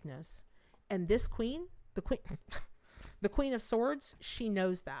sign of weakness. And this queen, the Queen of Swords, she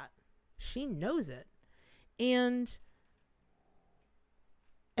knows that. She knows it. And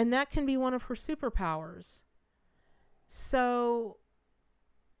that can be one of her superpowers. So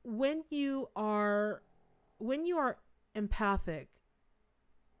when you are empathic,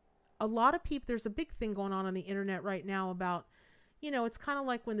 a lot of people, there's a big thing going on the internet right now about, it's kind of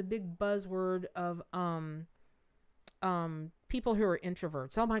like when the big buzzword of people who are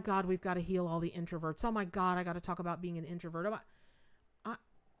introverts. Oh my God, we've got to heal all the introverts. Oh my God, I got to talk about being an introvert.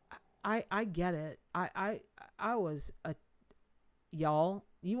 I get it. I was y'all,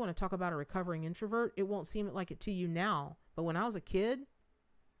 you want to talk about a recovering introvert? It won't seem like it to you now. But when I was a kid,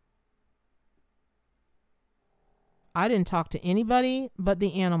 I didn't talk to anybody but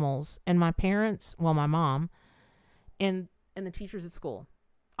the animals and my parents, well, my mom and the teachers at school.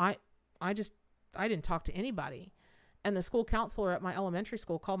 I didn't talk to anybody. And the school counselor at my elementary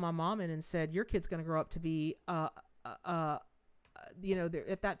school called my mom in and said, your kid's going to grow up to be, at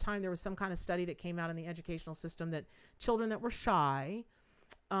that time there was some kind of study that came out in the educational system that children that were shy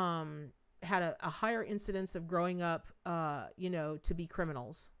had a higher incidence of growing up, to be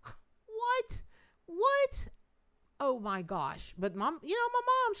criminals. What? Oh my gosh. But my mom,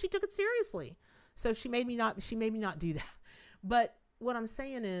 she took it seriously. So she made me not do that. But what I'm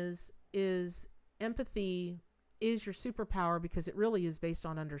saying is empathy is your superpower, because it really is based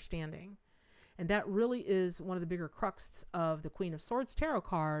on understanding. And that really is one of the bigger crux of the Queen of Swords tarot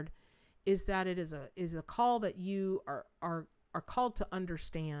card, is that it is a call that you are called to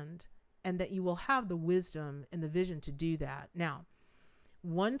understand, and that you will have the wisdom and the vision to do that. Now,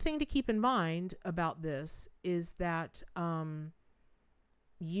 one thing to keep in mind about this is that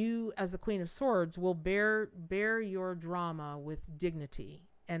you, as the Queen of Swords, will bear your drama with dignity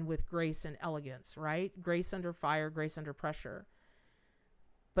and with grace and elegance, right? Grace under fire, grace under pressure.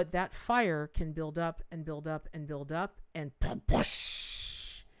 But that fire can build up and build up and build up, and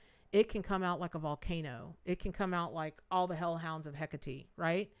it can come out like a volcano. It can come out like all the hellhounds of Hecate,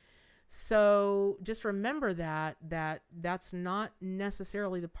 right? So just remember that's not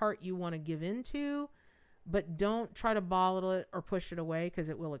necessarily the part you want to give into, but don't try to bottle it or push it away, because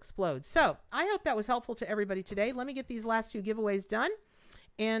it will explode. So I hope that was helpful to everybody today. Let me get these last two giveaways done.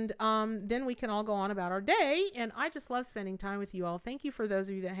 And then we can all go on about our day. And I just love spending time with you all. Thank you for those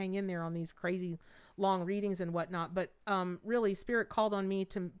of you that hang in there on these crazy long readings and whatnot. But really, Spirit called on me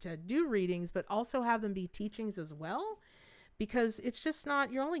to do readings, but also have them be teachings as well. Because it's just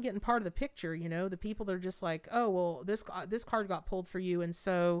not, you're only getting part of the picture, the people that are just like, oh, well, this card got pulled for you. And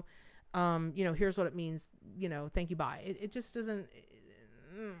so, here's what it means, thank you, bye. It just doesn't,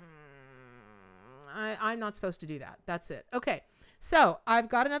 I'm not supposed to do that. That's it. Okay. So I've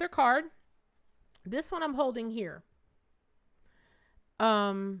got another card. This one I'm holding here.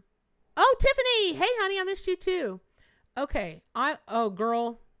 Oh, Tiffany. Hey, honey, I missed you too. Okay. Oh,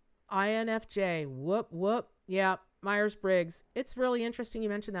 girl. INFJ. Whoop, whoop. Yeah. Myers-Briggs. It's really interesting you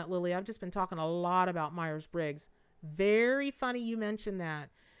mentioned that, Lily. I've just been talking a lot about Myers-Briggs. Very funny you mentioned that.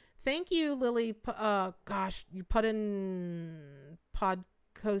 Thank you, Lily. Gosh, you put in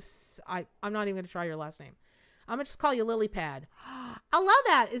Podcos. I'm not even going to try your last name. I'm going to just call you Lily Pad. I love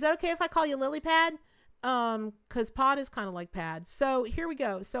that. Is that okay if I call you Lily Pad? Because pod is kind of like pad. So here we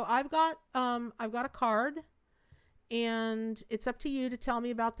go. So I've got a card, and it's up to you to tell me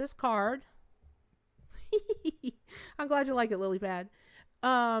about this card. I'm glad you like it, Lily Pad.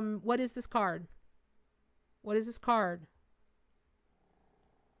 What is this card? What is this card?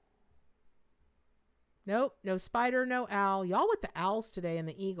 Nope. No spider, no owl. Y'all with the owls today and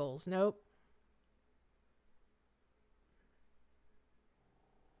the eagles. Nope.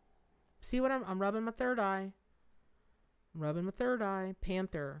 See what I'm rubbing my third eye. I'm rubbing my third eye.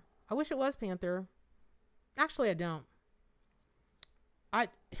 Panther. I wish it was panther. Actually, I don't.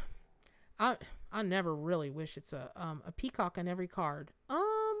 I never really wish it's a peacock on every card.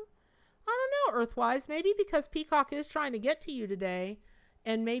 I don't know, Earthwise. Maybe because peacock is trying to get to you today,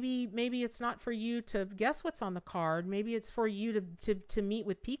 and maybe it's not for you to guess what's on the card. Maybe it's for you to meet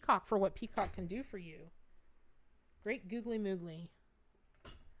with peacock for what peacock can do for you. Great googly moogly.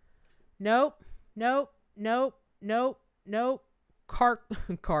 Nope. Carp,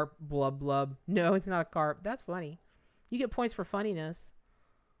 blub, blub. No, it's not a carp. That's funny. You get points for funniness.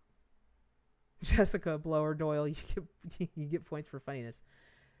 Jessica Blower Doyle, you get points for funniness.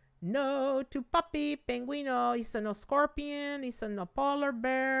 No to puppy, penguino. He's no scorpion. He's no polar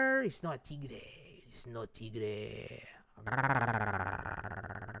bear. He's not tigre. He's no tigre.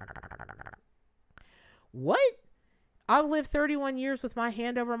 What? I've lived 31 years with my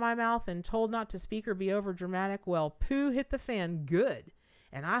hand over my mouth and told not to speak or be over dramatic. Well, poo hit the fan good.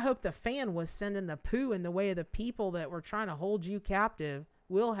 And I hope the fan was sending the poo in the way of the people that were trying to hold you captive.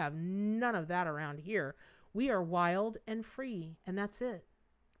 We'll have none of that around here. We are wild and free, and that's it.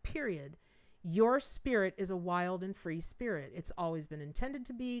 Period. Your spirit is a wild and free spirit. It's always been intended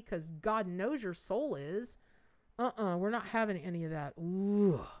to be, because God knows your soul is. We're not having any of that.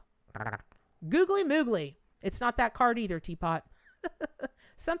 Ooh. Googly moogly. It's not that card either, Teapot.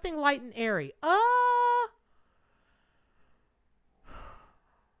 Something light and airy.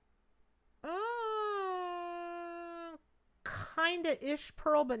 Kinda-ish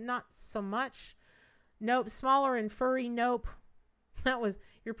pearl, but not so much. Nope. Smaller and furry. Nope.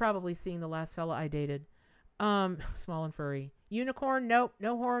 You're probably seeing the last fella I dated. Small and furry. Unicorn. Nope.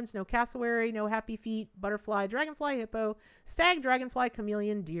 No horns. No cassowary. No happy feet. Butterfly. Dragonfly. Hippo. Stag. Dragonfly.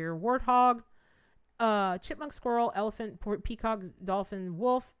 Chameleon. Deer. Warthog. Chipmunk. Squirrel. Elephant. Peacock. Dolphin.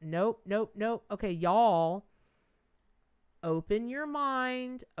 Wolf. Nope. Okay, y'all. Open your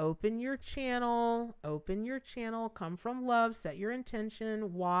mind, open your channel, come from love, set your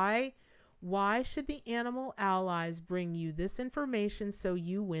intention. Why should the animal allies bring you this information so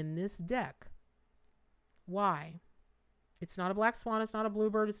you win this deck? Why? It's not a black swan, it's not a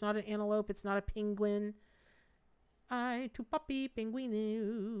bluebird, it's not an antelope, it's not a penguin. To puppy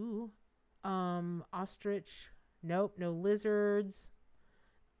penguinu. Ostrich. Nope, no lizards.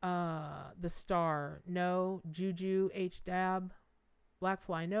 The star, no. Juju, H-dab.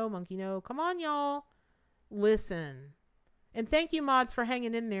 Blackfly, no. Monkey, no. Come on, y'all. Listen. And thank you, mods, for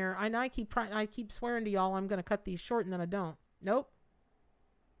hanging in there. I keep swearing to y'all I'm going to cut these short, and then I don't. Nope.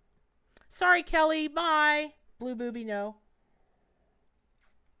 Sorry, Kelly. Bye. Blue booby, no.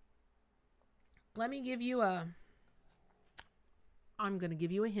 Let me give you I'm going to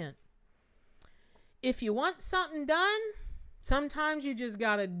give you a hint. If you want something done, sometimes you just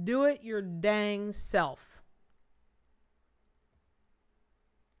got to do it your dang self.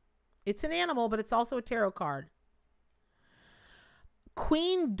 It's an animal, but it's also a tarot card.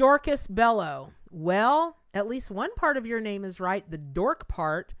 Queen Dorcas Bello. Well, at least one part of your name is right, the dork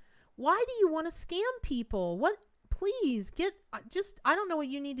part. Why do you want to scam people? What? Please I don't know what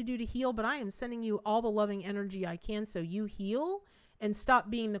you need to do to heal, but I am sending you all the loving energy I can so you heal and stop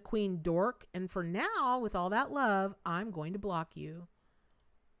being the queen dork. And for now, with all that love, I'm going to block you.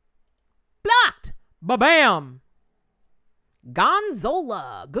 Blocked! Ba-bam!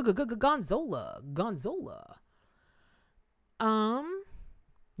 Gonzola. Gonzola.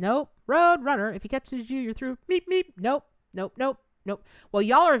 Nope. Road runner. If he catches you, you're through. Meep, meep. Nope. Well,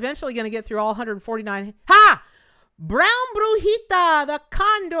 y'all are eventually going to get through all 149. Ha! Brown Brujita, the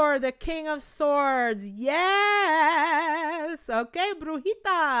Condor, the King of Swords. Yes. Okay,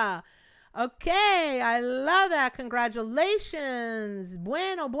 Brujita. Okay, I love that. Congratulations.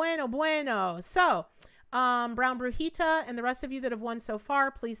 Bueno. So, Brown Brujita and the rest of you that have won so far,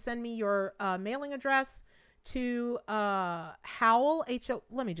 please send me your mailing address to Howl, H-O,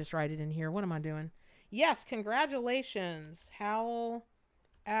 let me just write it in here. What am I doing? Yes, congratulations, Howl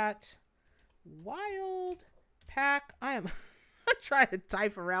at Wild Pack. I'm trying to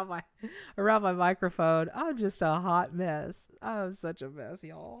type around my microphone. I'm just a hot mess. I'm such a mess,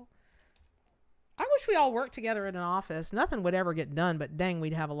 y'all. I wish we all worked together in an office. Nothing would ever get done, but dang,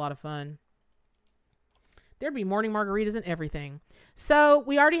 we'd have a lot of fun. There'd be morning margaritas and everything. So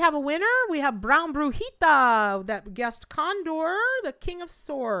we already have a winner. We have Brown Brujita that guessed Condor, the King of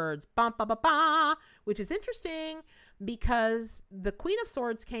Swords, bum, ba, ba, ba, which is interesting because the Queen of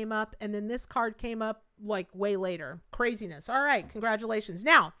Swords came up and then this card came up like way later. Craziness. All right. Congratulations.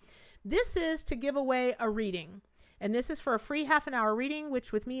 Now, this is to give away a reading. And this is for a free half-an-hour reading,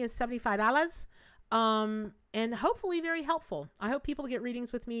 which with me is $75. And hopefully very helpful. I hope people get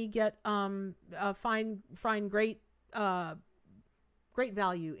readings with me get find great great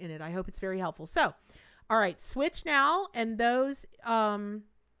value in it. I hope it's very helpful. So, all right, switch now, and those and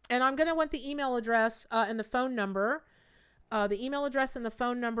I'm going to want the email address and the phone number. The email address and the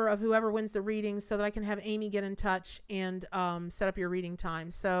phone number of whoever wins the reading so that I can have Amy get in touch and set up your reading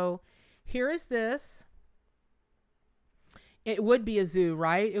time. So, here is this. It would be a zoo,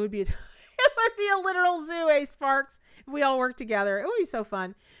 right? It would be it would be a literal zoo, Sparks, if we all work together. It would be so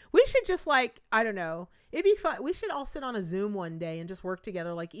fun. We should just like, I don't know. It'd be fun. We should all sit on a Zoom one day and just work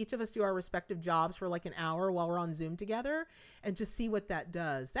together. Like each of us do our respective jobs for like an hour while we're on Zoom together and just see what that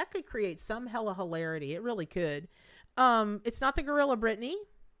does. That could create some hella hilarity. It really could. It's not the Gorilla Brittany.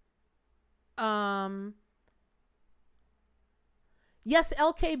 Yes,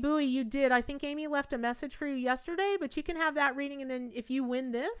 LK Bowie, you did. I think Amy left a message for you yesterday, but you can have that reading. And then if you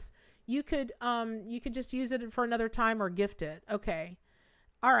win this, you could just use it for another time or gift it. Okay.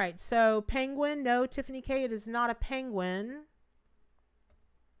 All right. So penguin. No, Tiffany K. It is not a penguin.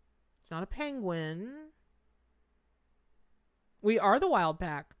 It's not a penguin. We are the Wild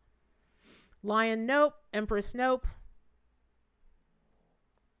Pack. Lion. Nope. Empress. Nope.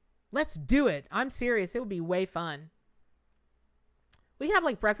 Let's do it. I'm serious. It would be way fun. We can have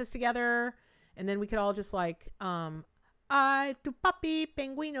like breakfast together and then we could all just like, I tu papi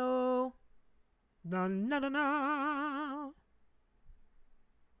penguino. Na na na na.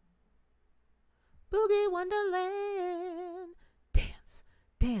 Boogie Wonderland. Dance,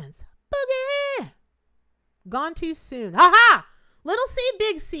 dance, boogie. Gone too soon. Ha ha! Little C,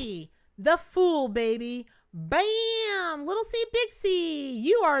 Big C. The Fool, baby. Bam! Little C, Big C.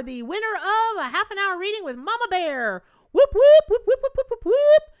 You are the winner of a half-an-hour reading with Mama Bear. Whoop, whoop, whoop, whoop, whoop, whoop,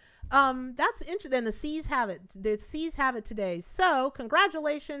 whoop. That's interesting. Then the C's have it. The C's have it today. So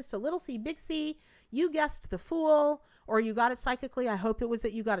congratulations to Little C, Big C. You guessed The Fool, or you got it psychically. I hope it was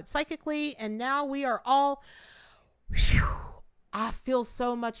that you got it psychically. And now we are all, whew, I feel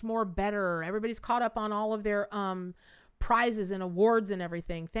so much more better. Everybody's caught up on all of their prizes and awards and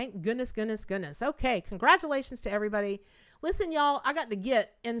everything. Thank goodness, goodness, goodness. Okay. Congratulations to everybody. Listen, y'all, I got to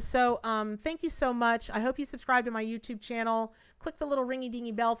get. And so thank you so much. I hope you subscribe to my YouTube channel. Click the little ringy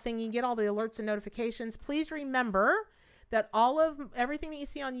dingy bell thingy. Get all the alerts and notifications. Please remember that everything that you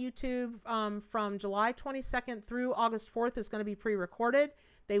see on YouTube from July 22nd through August 4th is going to be pre-recorded.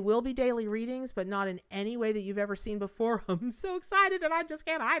 They will be daily readings, but not in any way that you've ever seen before. I'm so excited and I just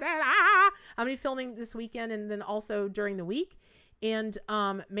can't hide it. I'm going to be filming this weekend and then also during the week. And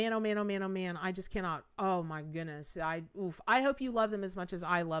man, oh man, oh man, oh man, I just cannot. Oh my goodness. I hope you love them as much as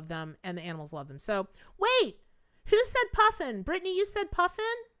I love them and the animals love them. So wait, who said Puffin? Brittany, you said Puffin?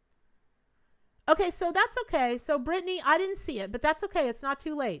 Okay, so that's okay. So Brittany, I didn't see it, but that's okay. It's not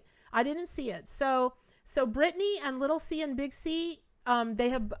too late. I didn't see it. So Brittany and Little C and Big C,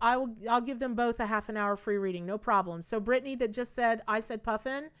 I'll give them both a half-an-hour free reading, no problem. So Brittany that just said I said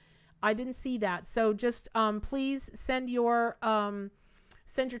Puffin, I didn't see that. So just please send your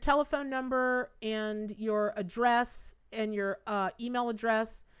telephone number and your address and your email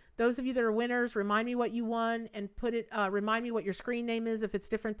address. Those of you that are winners, remind me what you won and remind me what your screen name is if it's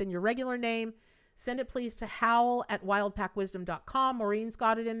different than your regular name. Send it please to howl@wildpackwisdom.com. Maureen's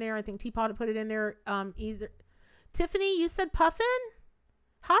got it in there. I think Teapot put it in there. Tiffany, you said Puffin?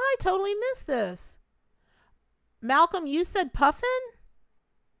 How did I totally miss this? Malcolm, you said Puffin?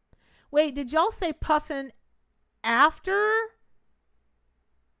 Wait, did y'all say Puffin after?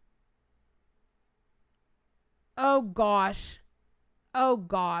 Oh gosh. Oh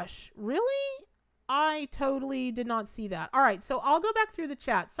gosh. Really? I totally did not see that. All right, so I'll go back through the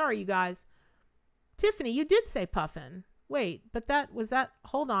chat. Sorry, you guys. Tiffany, you did say Puffin. Wait, but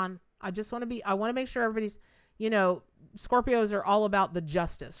hold on. I want to make sure everybody's, Scorpios are all about the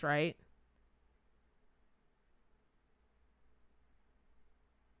justice, right?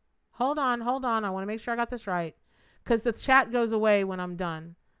 Hold on. I want to make sure I got this right. Because the chat goes away when I'm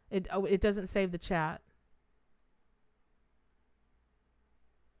done. It doesn't save the chat.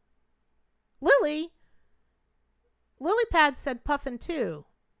 Lilypad said puffin too.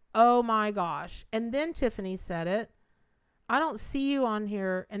 Oh my gosh. And then Tiffany said it. I don't see you on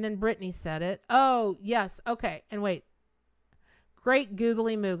here. And then Brittany said it. Oh, yes. Okay. And wait. Great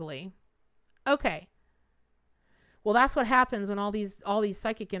googly moogly. Okay. Well, that's what happens when all these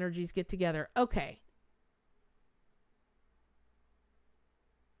psychic energies get together. Okay.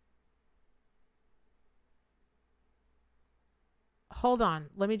 Hold on.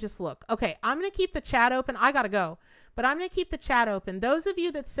 Let me just look. Okay, I'm going to keep the chat open. I got to go. But I'm going to keep the chat open. Those of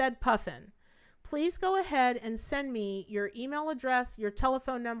you that said puffin, please go ahead and send me your email address, your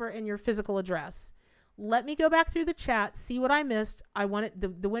telephone number, and your physical address. Let me go back through the chat, see what I missed. I want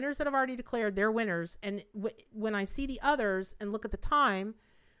it, the winners that I've already declared, they're winners. And when I see the others and look at the time,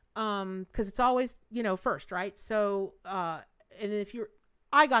 because it's always, first, right? So, and if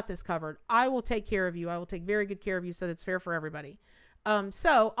I got this covered. I will take care of you. I will take very good care of you so that it's fair for everybody.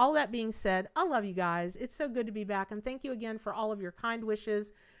 So all that being said, I love you guys. It's so good to be back. And thank you again for all of your kind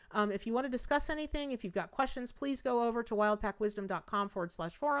wishes. If you want to discuss anything, if you've got questions, please go over to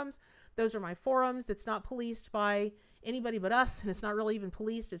wildpackwisdom.com/forums. Those are my forums. It's not policed by anybody but us. And it's not really even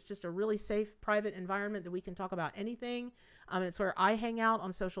policed. It's just a really safe, private environment that we can talk about anything. And it's where I hang out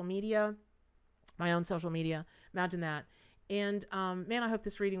on social media, my own social media. Imagine that. And, man, I hope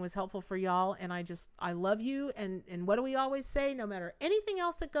this reading was helpful for y'all. And I love you. And what do we always say? No matter anything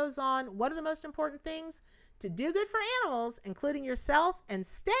else that goes on, what are the most important things? To do good for animals, including yourself, and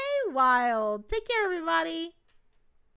stay wild. Take care, everybody.